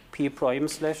have p prime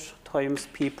slash times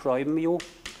p prime mu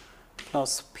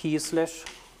plus p slash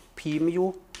p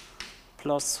mu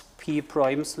plus p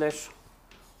prime slash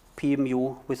p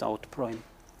mu without prime.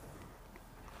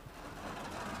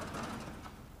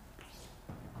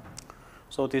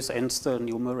 So this ends the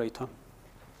numerator.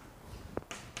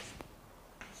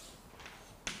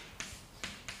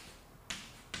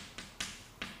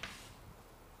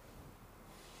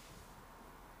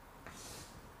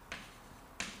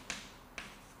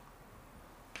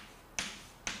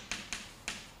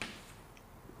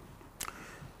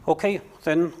 Okay,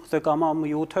 then the gamma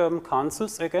mu term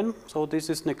cancels again, so this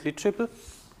is negligible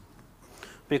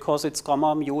because it's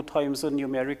gamma mu times a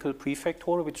numerical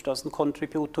prefactor, which doesn't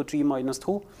contribute to G minus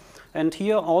 2. And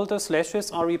here all the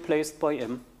slashes are replaced by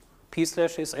m. P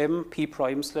slash is m, p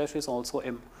prime slash is also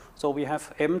m. So we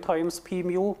have m times p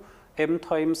mu, m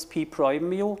times p prime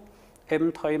mu,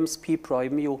 m times p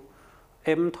prime mu,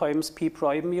 m times p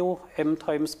prime mu, m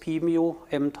times p mu,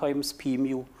 m times p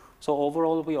mu. So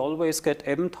overall we always get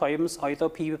m times either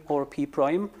p or p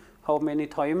prime. How many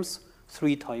times?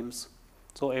 3 times.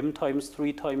 So m times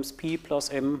 3 times p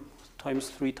plus m times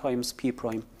 3 times p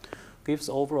prime gives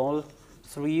overall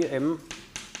 3m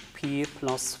p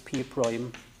plus p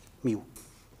prime mu.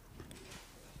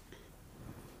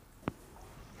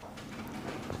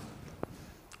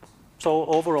 So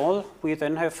overall we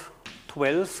then have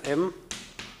 12m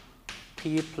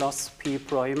p plus p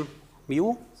prime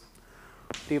mu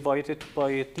divided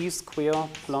by d square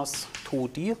plus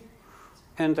 2d,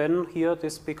 and then here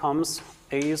this becomes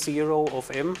a0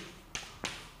 of m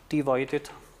divided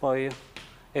by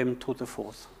m to the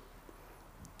 4th.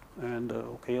 And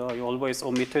okay, I always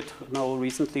omitted now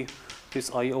recently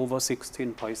this I over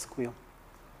 16 pi square.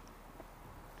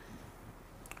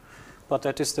 But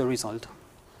that is the result.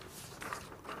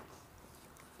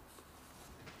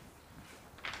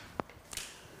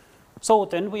 So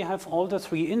then we have all the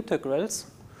three integrals.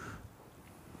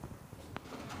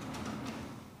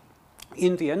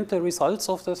 In the end, the results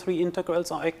of the three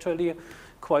integrals are actually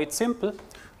quite simple,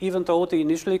 even though the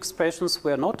initial expressions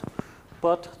were not.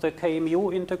 But the k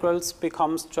mu integrals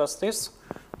becomes just this.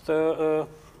 The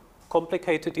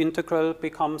complicated integral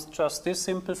becomes just this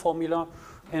simple formula,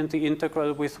 and the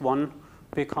integral with 1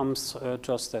 becomes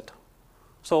just that.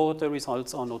 So the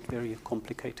results are not very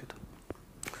complicated.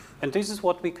 And this is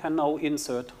what we can now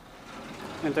insert.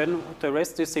 And then the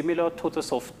rest is similar to the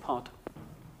soft part.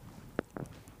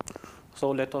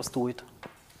 So let us do it.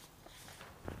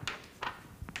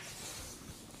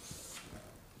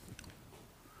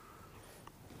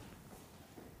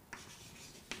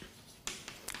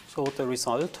 So the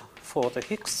result for the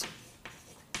Higgs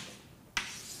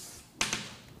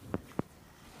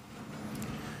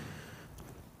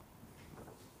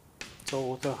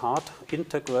so the hard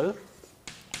integral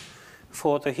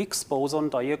for the Higgs boson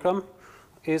diagram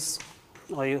is,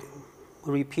 I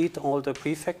repeat all the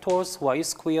prefactors, y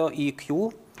square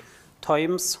EQ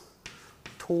times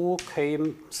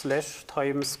 2k slash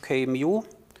times k mu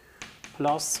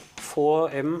plus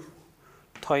 4m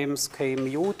times k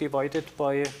mu divided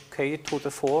by k to the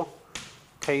 4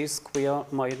 k square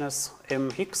minus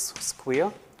m Higgs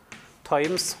square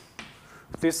times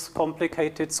this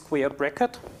complicated square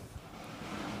bracket.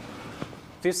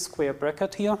 This square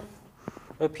bracket here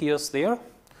appears there.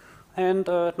 And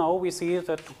now we see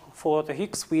that for the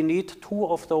Higgs we need two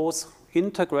of those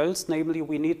integrals, namely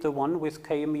we need the one with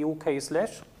k mu k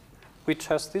slash, which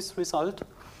has this result,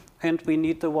 and we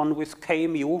need the one with k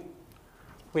mu,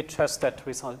 which has that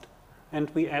result. And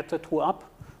we add the two up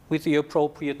with the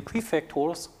appropriate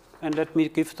prefactors, and let me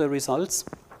give the results.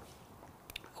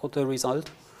 So the result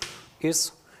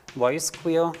is y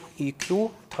square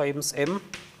EQ times m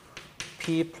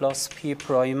p plus p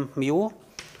prime mu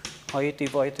I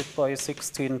divided by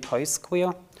 16 pi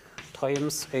square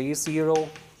times a0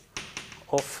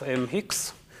 of m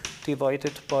Higgs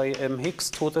divided by m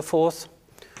Higgs to the 4th.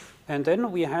 And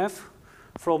then we have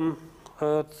from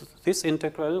this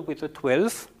integral with the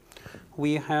 12,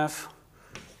 we have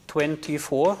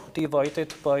 24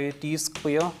 divided by d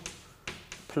square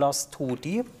plus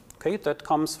 2d. Okay, that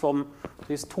comes from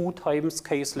this 2 times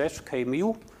k slash k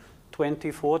mu,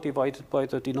 24 divided by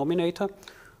the denominator.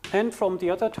 And from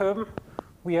the other term,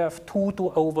 we have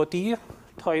 2 over d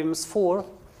times 4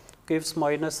 gives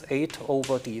minus 8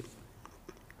 over d.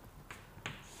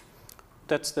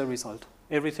 That's the result.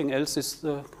 Everything else is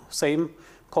the same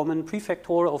common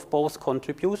prefactor of both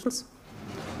contributions.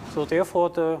 So therefore,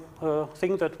 the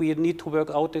thing that we need to work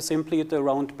out is simply the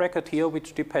round bracket here,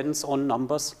 which depends on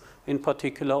numbers, in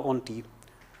particular on d.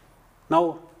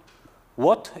 Now,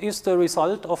 what is the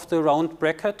result of the round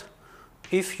bracket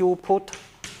if you put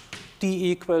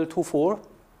d equal to 4?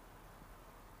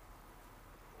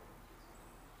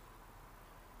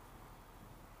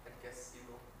 I guess 0.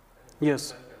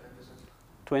 Yes.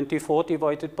 24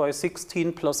 divided by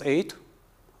 16 plus 8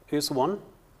 is 1.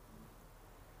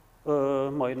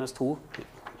 Minus 2.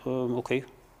 Okay,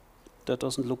 that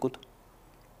doesn't look good.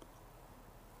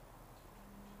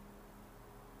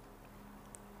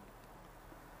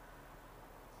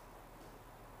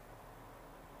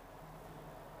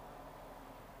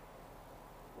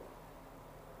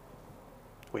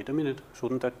 Wait a minute,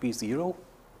 shouldn't that be 0?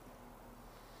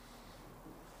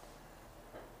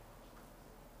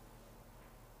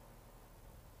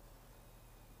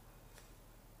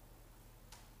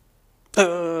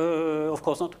 Of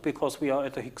course not, because we are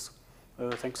at the Higgs.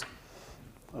 Thanks.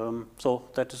 So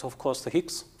that is, of course, the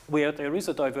Higgs, where there is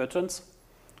a divergence,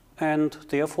 and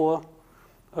therefore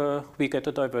we get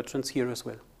a divergence here as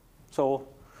well. So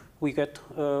we get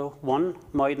 1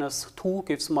 minus 2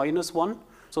 gives minus 1.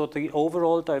 So the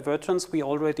overall divergence, we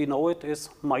already know it, is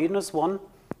minus 1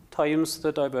 times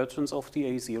the divergence of the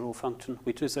A0 function,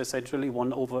 which is essentially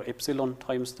 1 over epsilon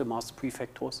times the mass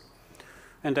prefactors.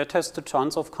 And that has the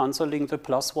chance of cancelling the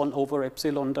plus 1 over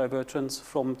epsilon divergence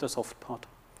from the soft part,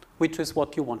 which is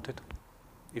what you wanted,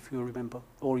 if you remember,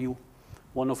 or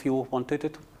one of you wanted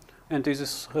it. And this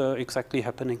is exactly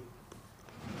happening.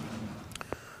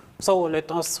 So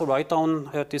let us write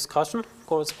down a discussion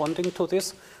corresponding to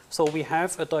this. So we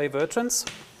have a divergence.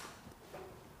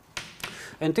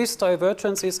 And this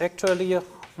divergence is actually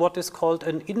what is called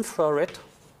an infrared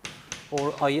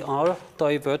or IR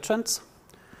divergence.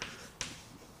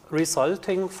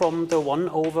 resulting from the 1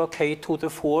 over k to the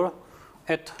 4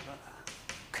 at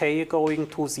k going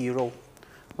to 0,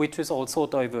 which is also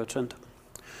divergent.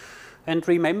 And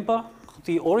remember,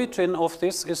 the origin of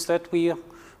this is that we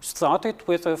started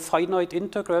with a finite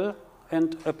integral,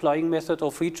 and applying method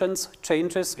of regions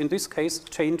changes, in this case,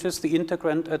 changes the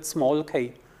integrand at small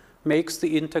k, makes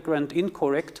the integrand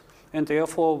incorrect, and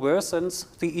therefore worsens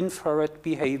the infrared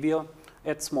behavior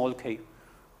at small k,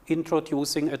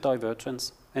 introducing a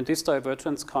divergence. And this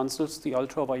divergence cancels the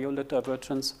ultraviolet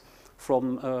divergence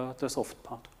from the soft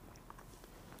part.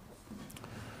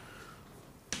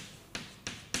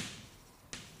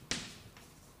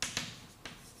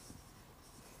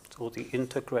 So the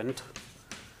integrand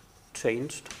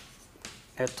changed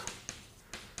at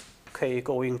k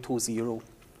going to 0.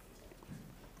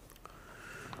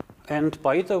 And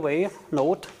by the way,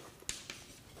 note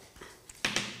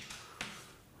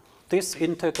this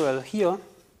integral here,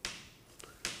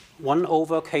 1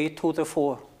 over k to the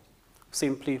 4.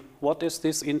 Simply, what is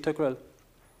this integral?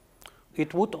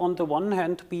 It would on the one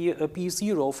hand be a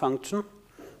B0 function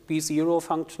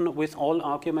with all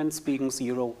arguments being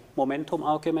 0, momentum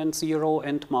argument 0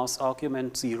 and mass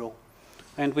argument 0.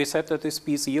 And we said that this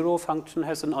B0 function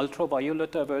has an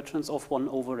ultraviolet divergence of 1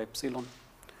 over epsilon.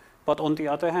 But on the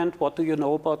other hand, what do you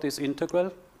know about this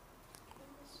integral?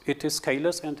 It is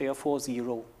scalars and therefore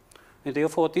 0. And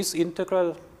therefore this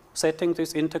integral, setting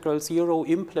this integral 0,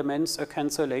 implements a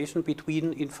cancellation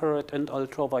between infrared and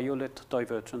ultraviolet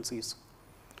divergences.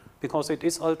 Because it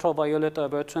is ultraviolet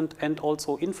divergent and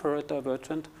also infrared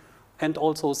divergent and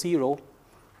also 0.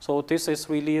 So this is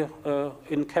really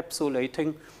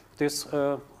encapsulating this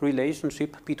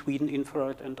relationship between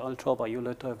infrared and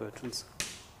ultraviolet divergence.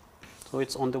 So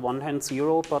it's on the one hand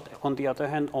 0, but on the other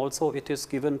hand also it is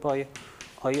given by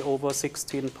I over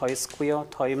 16 pi square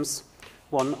times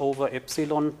 1 over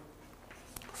epsilon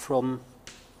from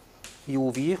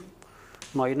uv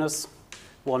minus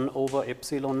 1 over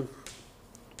epsilon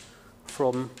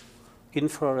from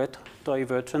infrared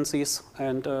divergences,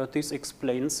 and this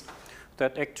explains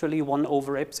that actually 1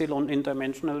 over epsilon in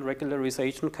dimensional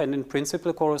regularization can in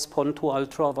principle correspond to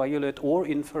ultraviolet or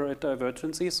infrared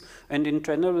divergences, and in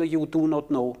general you do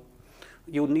not know.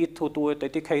 You need to do a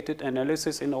dedicated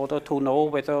analysis in order to know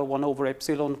whether 1 over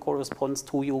epsilon corresponds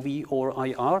to UV or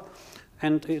IR,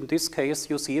 and in this case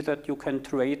you see that you can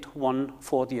trade one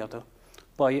for the other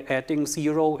by adding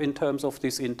 0 in terms of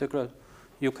this integral.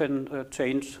 You can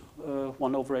change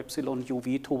 1 over epsilon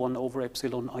UV to 1 over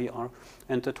epsilon IR,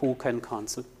 and the two can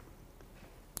cancel.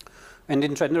 And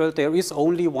in general, there is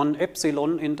only one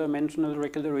epsilon in dimensional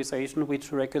regularization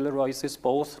which regularizes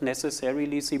both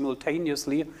necessarily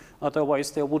simultaneously,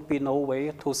 otherwise there would be no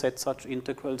way to set such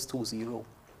integrals to 0.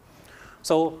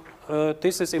 So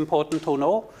this is important to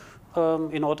know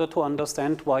in order to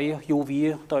understand why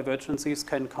UV divergences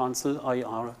can cancel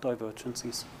IR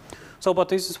divergences. So, but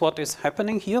this is what is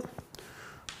happening here.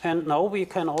 And now we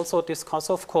can also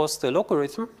discuss, of course, the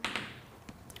logarithm.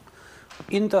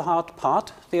 In the hard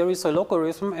part, there is a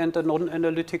logarithm and a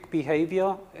non-analytic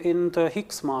behavior in the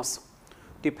Higgs mass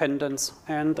dependence.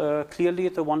 And clearly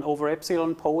the 1 over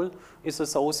epsilon pole is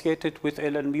associated with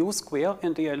ln mu square,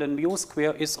 and the ln mu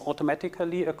square is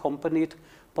automatically accompanied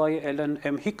by ln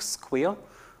m Higgs square,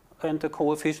 and the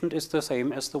coefficient is the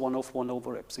same as the one of 1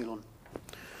 over epsilon.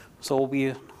 So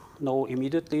we know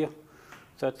immediately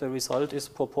that the result is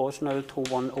proportional to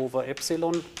 1 over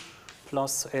epsilon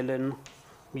plus ln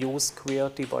mu square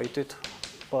divided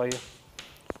by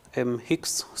m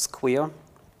Higgs square,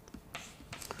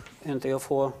 and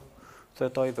therefore the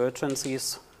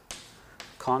divergences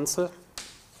cancel,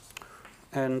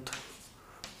 and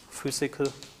physical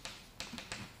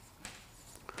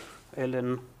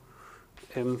ln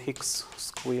m Higgs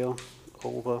square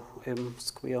over m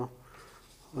square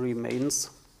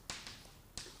remains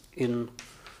in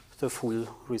the full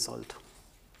result.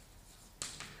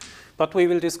 But we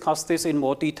will discuss this in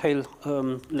more detail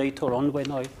later on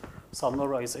when I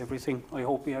summarize everything. I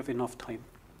hope we have enough time.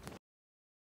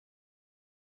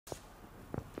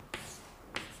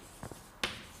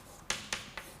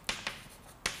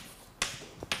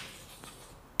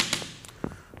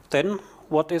 Then,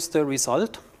 what is the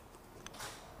result?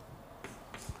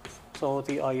 So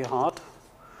the I hard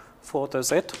for the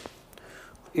Z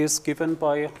is given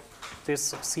by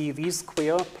this CV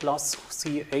square plus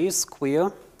CA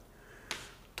square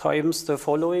times the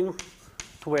following: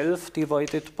 12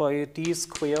 divided by D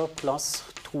square plus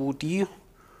 2D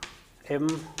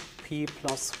MP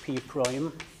plus P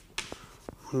prime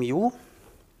mu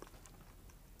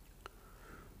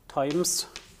times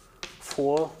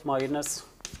 4 minus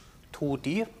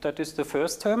 2D, that is the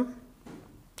first term,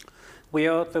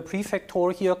 where the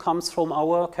prefactor here comes from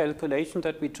our calculation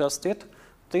that we just did.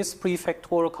 This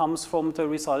prefactor comes from the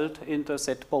result in the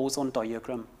Z boson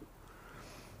diagram.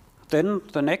 Then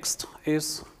the next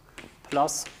is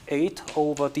plus 8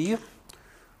 over d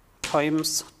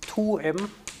times 2m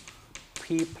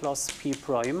p plus p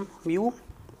prime mu.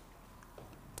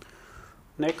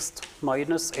 Next,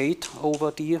 minus 8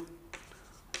 over d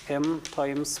m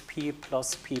times p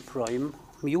plus p prime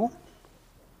mu.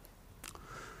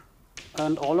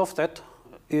 And all of that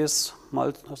is,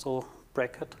 so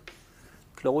bracket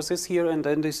closes here, and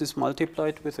then this is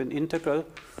multiplied with an integral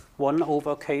 1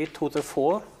 over k to the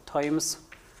 4 times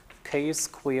k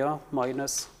square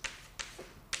minus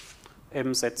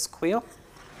mz square.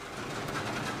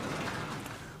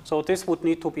 So this would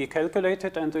need to be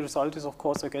calculated, and the result is, of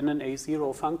course, again an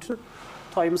A0 function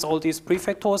times all these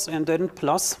prefactors, and then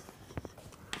plus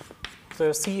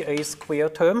the CA square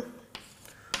term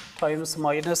times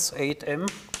minus 8m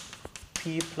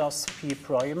p plus p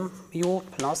prime mu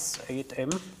plus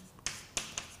 8m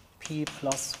p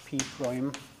plus p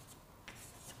prime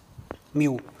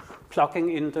mu,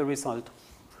 plugging in the result.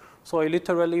 So I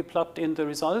literally plugged in the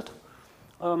result.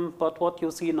 But what you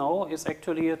see now is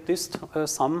actually this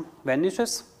sum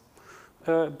vanishes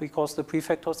because the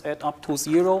prefactors add up to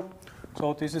 0.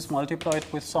 So this is multiplied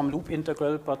with some loop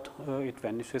integral, but it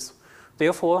vanishes.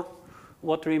 Therefore,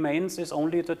 what remains is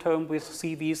only the term with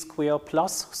CV square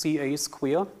plus CA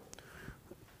square,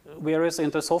 whereas in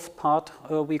the soft part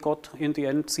we got in the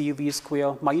end CV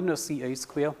square minus CA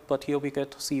square, but here we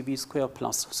get CV square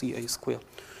plus CA square,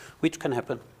 which can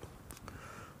happen.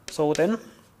 So then,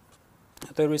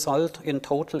 the result in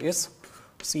total is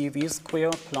CV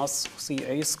square plus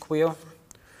CA square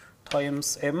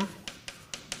times m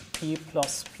p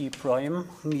plus p prime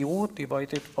mu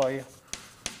divided by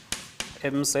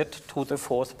mz to the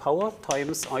 4th power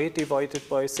times I divided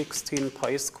by 16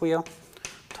 pi square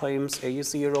times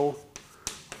A0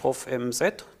 of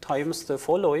mz times the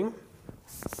following,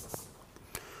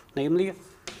 namely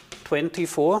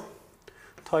 24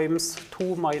 times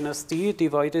 2 minus d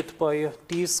divided by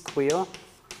d square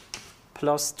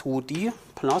plus 2d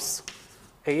plus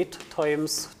 8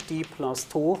 times d plus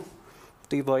 2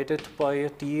 divided by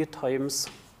d times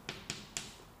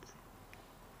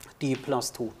d plus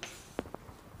 2.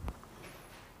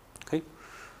 Okay.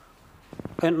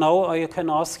 And now I can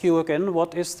ask you again,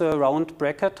 what is the round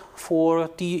bracket for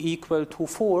d equal to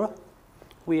 4?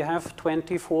 We have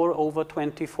 24 over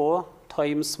 24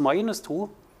 times minus 2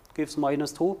 gives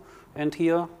minus 2, and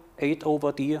here 8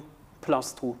 over d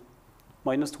plus 2.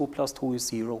 Minus 2 plus 2 is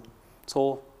 0.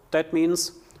 So that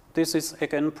means this is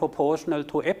again proportional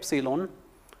to epsilon,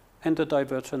 and the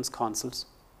divergence cancels,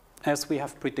 as we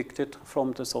have predicted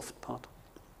from the soft part,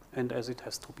 and as it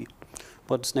has to be.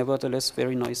 But it's nevertheless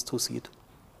very nice to see it.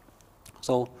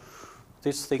 So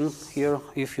this thing here,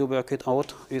 if you work it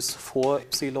out, is 4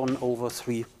 epsilon over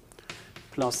 3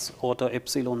 plus order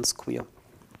epsilon square.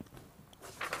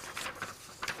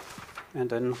 And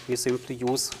then we simply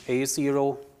use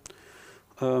A0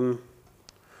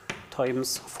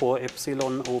 times 4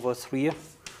 epsilon over 3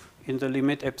 in the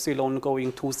limit epsilon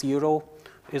going to 0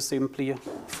 is simply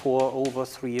 4 over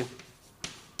 3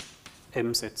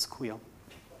 mz square.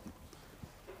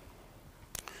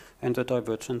 And the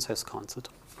divergence has cancelled.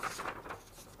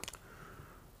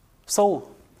 So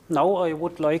now I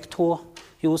would like to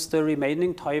use the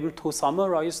remaining time to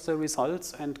summarize the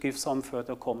results and give some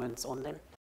further comments on them.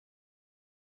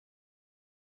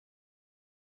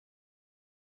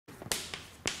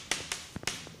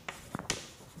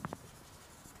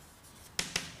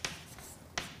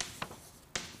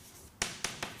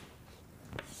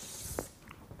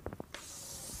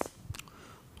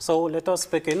 So let us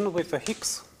begin with the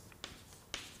Higgs.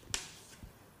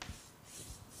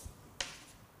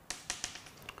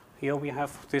 Here we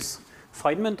have this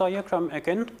Feynman diagram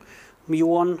again.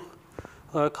 Muon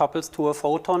couples to a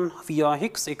photon via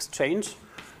Higgs exchange,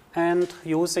 and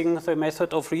using the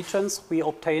method of regions we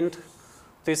obtained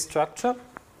this structure.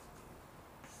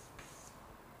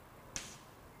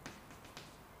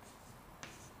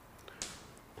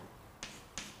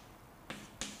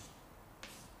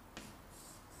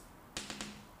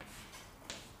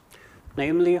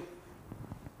 Namely,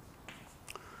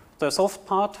 the soft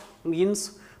part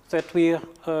means that we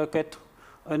get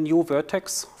a new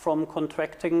vertex from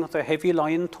contracting the heavy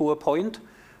line to a point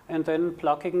and then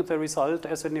plugging the result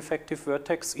as an effective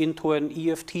vertex into an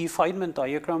EFT Feynman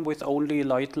diagram with only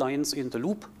light lines in the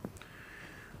loop.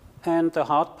 And the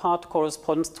hard part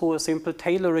corresponds to a simple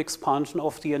Taylor expansion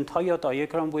of the entire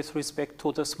diagram with respect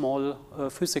to the small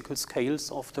physical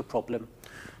scales of the problem,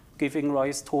 giving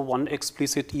rise to one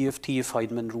explicit EFT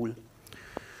Feynman rule.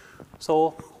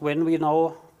 So when we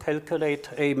now calculate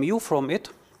a mu from it,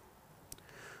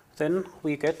 then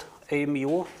we get a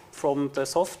mu from the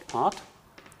soft part.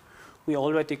 We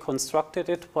already constructed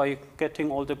it by getting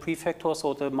all the prefactors,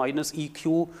 so the minus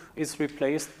EQ is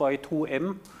replaced by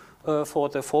 2m for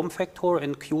the form factor,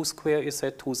 and q square is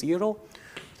set to 0.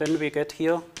 Then we get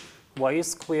here y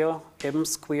square m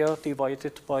square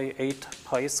divided by 8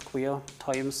 pi square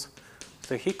times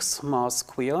the Higgs mass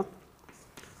square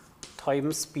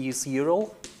times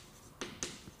B0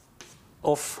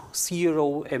 of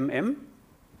 0 mm.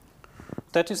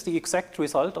 That is the exact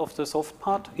result of the soft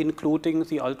part, including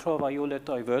the ultraviolet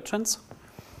divergence.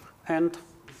 And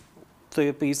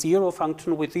the B0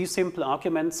 function with these simple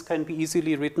arguments can be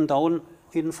easily written down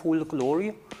in full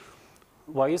glory.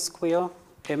 Y square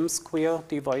m square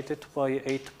divided by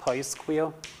 8 pi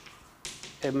square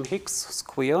m Higgs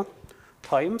square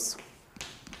times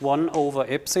 1 over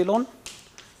epsilon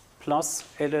plus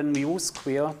ln mu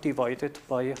square divided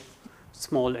by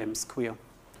small m square.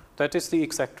 That is the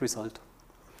exact result.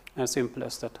 As simple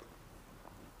as that.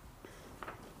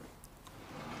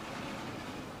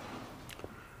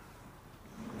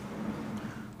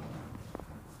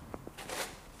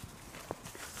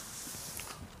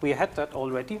 We had that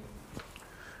already,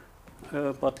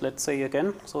 but let's say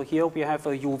again. So here we have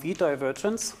a UV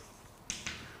divergence,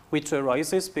 which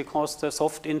arises because the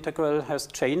soft integral has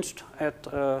changed at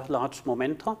large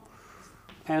momenta,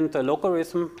 and the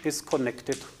logarithm is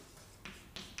connected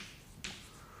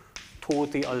to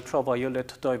the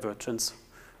ultraviolet divergence,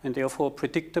 and therefore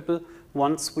predictable.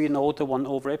 Once we know the 1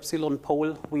 over epsilon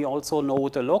pole, we also know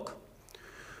the log.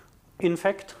 In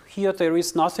fact, here there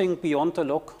is nothing beyond the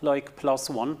log, like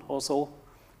 +1 or so,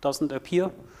 doesn't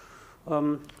appear,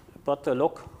 but the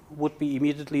log would be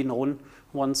immediately known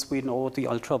once we know the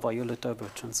ultraviolet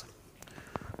divergence.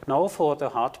 Now for the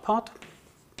hard part,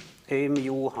 a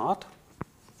mu hard.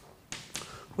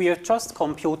 We have just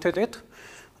computed it.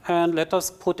 And let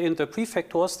us put in the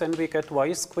prefactors, then we get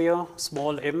y square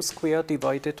small m square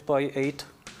divided by 8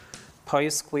 pi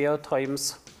square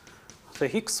times the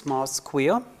Higgs mass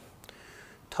square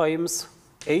times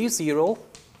a0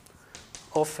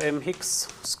 of m Higgs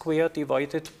square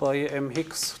divided by m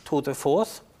Higgs to the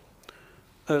fourth,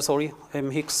 m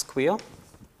Higgs square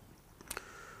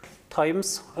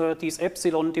times these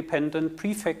epsilon dependent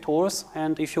prefactors,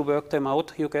 and if you work them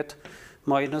out, you get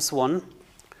 -1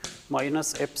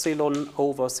 minus epsilon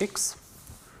over 6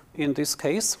 in this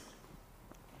case.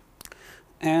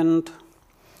 And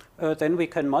then we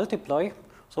can multiply.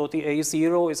 So the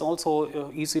A0 is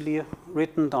also easily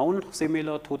written down,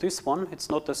 similar to this one. It's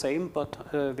not the same, but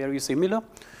very similar.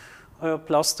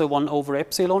 Plus the 1 over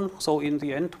epsilon. So in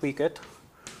the end, we get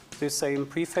the same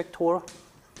prefactor,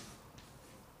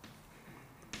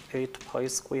 8 pi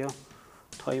square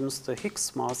times the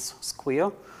Higgs mass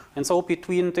square. And so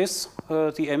between this,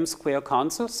 the m square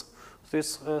cancels.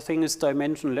 This thing is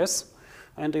dimensionless.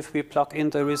 And if we plug in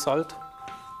the result,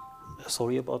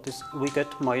 sorry about this, we get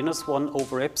 -1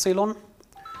 over epsilon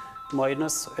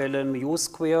minus ln mu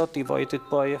square divided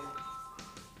by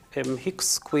m Higgs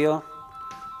square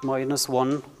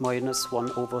 -1 minus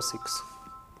 1 over 6.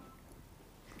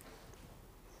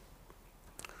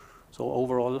 So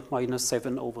overall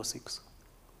 -7 over 6.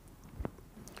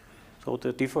 So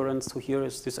the difference to here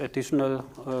is this additional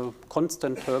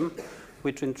constant term,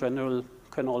 which in general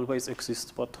can always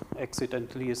exist, but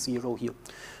accidentally is 0 here.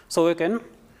 So again,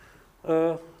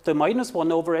 the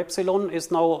 -1 over epsilon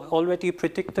is now already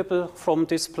predictable from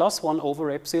this +1 over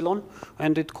epsilon,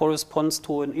 and it corresponds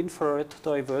to an infrared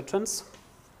divergence.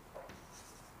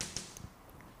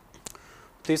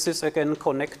 This is again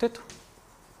connected.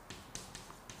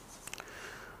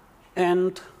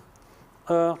 And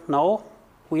now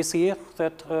we see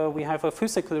that we have a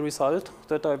physical result.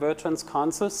 The divergence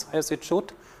cancels as it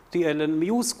should. The ln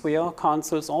mu square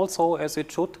cancels also as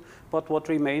it should. But what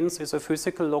remains is a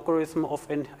physical logarithm of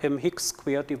m Higgs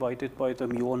square divided by the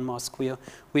muon mass square,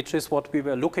 which is what we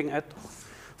were looking at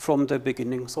from the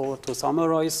beginning. So to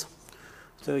summarize,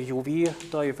 the UV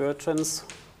divergence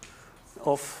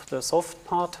of the soft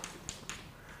part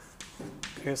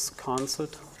is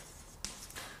cancelled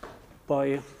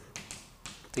by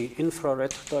the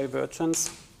infrared divergence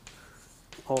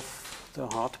of the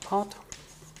hard part.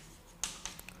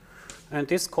 And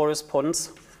this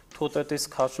corresponds to the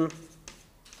discussion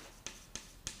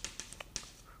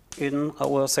in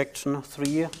our section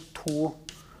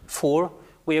 3.2.4,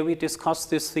 where we discussed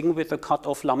this thing with the cut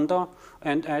of lambda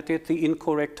and added the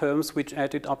incorrect terms which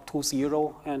added up to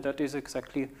 0, and that is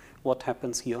exactly what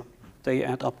happens here. They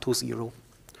add up to 0.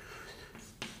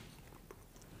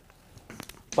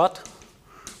 But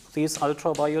these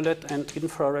ultraviolet and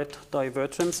infrared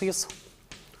divergences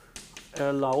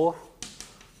allow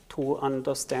to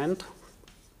understand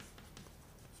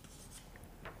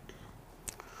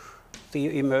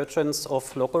the emergence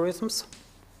of logarithms.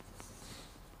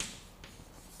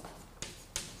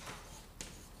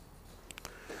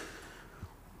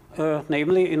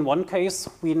 Namely, in one case,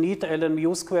 we need ln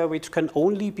mu square, which can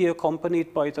only be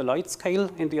accompanied by the light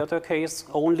scale. In the other case,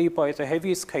 only by the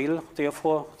heavy scale.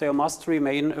 Therefore, there must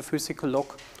remain a physical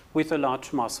log with a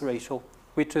large mass ratio,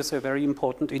 which is a very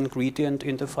important ingredient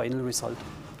in the final result.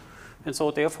 And so,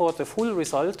 therefore, the full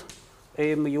result,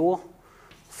 A mu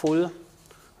full,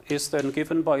 is then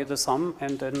given by the sum.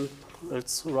 And then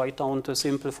let's write down the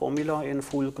simple formula in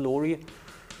full glory.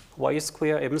 Y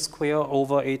square m square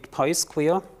over 8 pi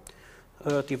square.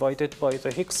 Divided by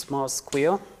the Higgs mass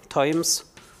square times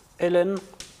ln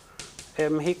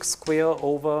m Higgs square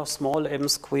over small m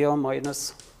square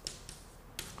minus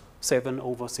 7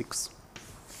 over 6.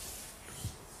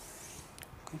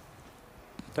 Okay.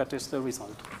 That is the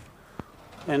result.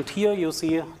 And here you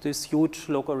see this huge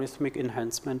logarithmic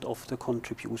enhancement of the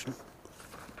contribution.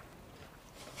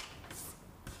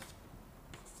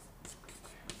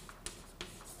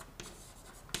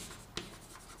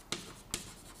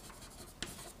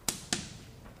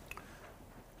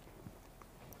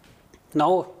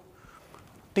 Now,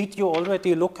 did you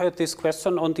already look at this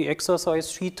question on the exercise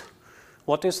sheet?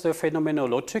 What is the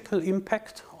phenomenological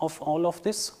impact of all of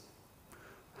this?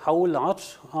 How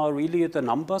large are really the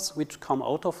numbers which come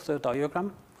out of the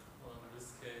diagram? Well, in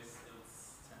this case,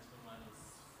 it's 10 to the minus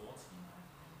 14.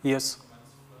 Yes. Minus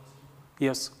 13.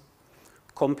 Yes.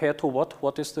 Compared to what?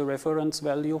 What is the reference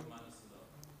value? Minus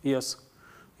 11. Yes.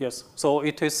 Yes. So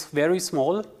it is very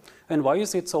small. And why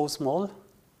is it so small?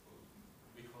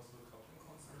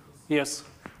 Yes,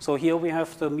 so here we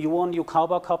have the muon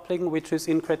Yukawa coupling, which is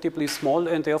incredibly small,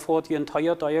 and therefore the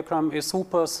entire diagram is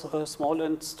super small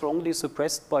and strongly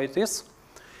suppressed by this.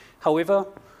 However,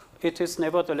 it is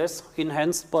nevertheless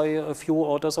enhanced by a few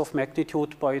orders of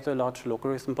magnitude by the large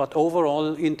logarithm, but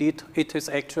overall, indeed, it is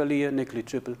actually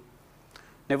negligible.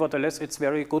 Nevertheless, it's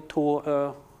very good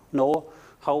to know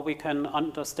how we can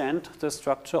understand the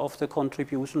structure of the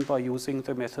contribution by using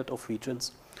the method of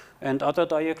regions. And other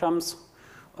diagrams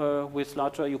with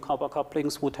larger Yukawa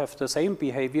couplings would have the same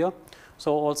behavior.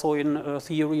 So also in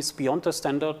theories beyond the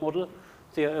standard model,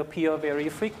 there appear very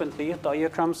frequently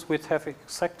diagrams which have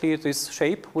exactly this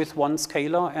shape with one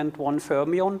scalar and one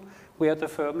fermion, where the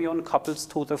fermion couples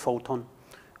to the photon.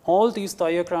 All these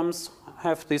diagrams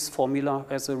have this formula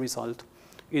as a result,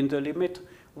 in the limit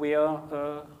where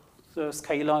the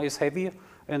scalar is heavy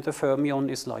and the fermion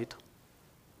is light,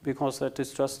 because that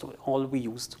is just all we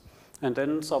used. And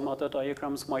then some other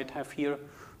diagrams might have here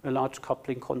a large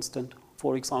coupling constant.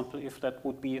 For example, if that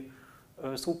would be a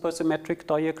supersymmetric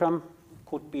diagram,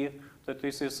 could be that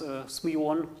this is a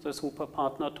muon, the super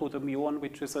partner to the muon,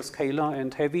 which is a scalar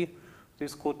and heavy.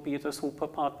 This could be the super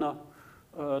partner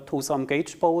to some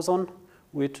gauge boson,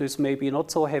 which is maybe not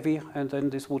so heavy. And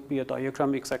then this would be a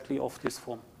diagram exactly of this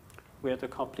form, where the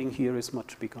coupling here is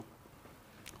much bigger.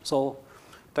 So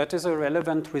that is a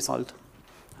relevant result.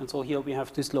 And so here we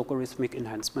have this logarithmic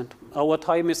enhancement. Our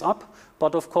time is up,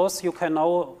 but of course you can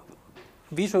now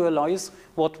visualize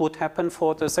what would happen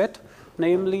for the Z,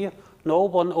 namely no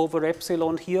 1 over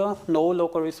epsilon here, no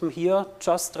logarithm here,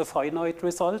 just a finite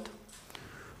result.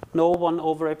 No 1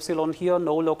 over epsilon here,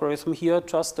 no logarithm here,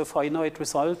 just a finite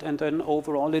result, and then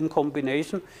overall in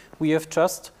combination we have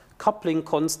just coupling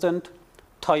constant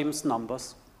times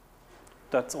numbers.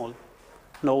 That's all.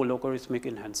 No logarithmic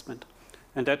enhancement.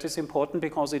 And that is important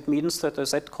because it means that the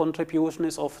Z contribution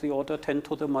is of the order 10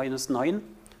 to the minus 9,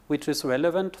 which is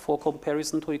relevant for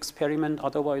comparison to experiment.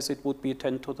 Otherwise, it would be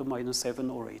 10 to the minus 7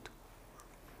 or 8.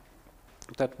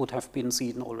 That would have been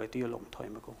seen already a long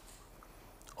time ago.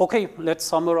 Okay, let's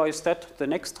summarize that the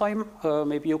next time.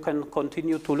 Maybe you can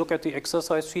continue to look at the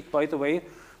exercise sheet. By the way,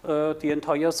 the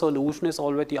entire solution is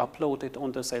already uploaded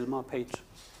on the Selma page,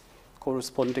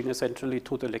 corresponding essentially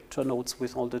to the lecture notes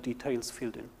with all the details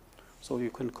filled in. So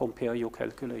you can compare your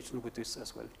calculation with this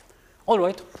as well. All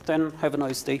right, then have a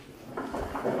nice day.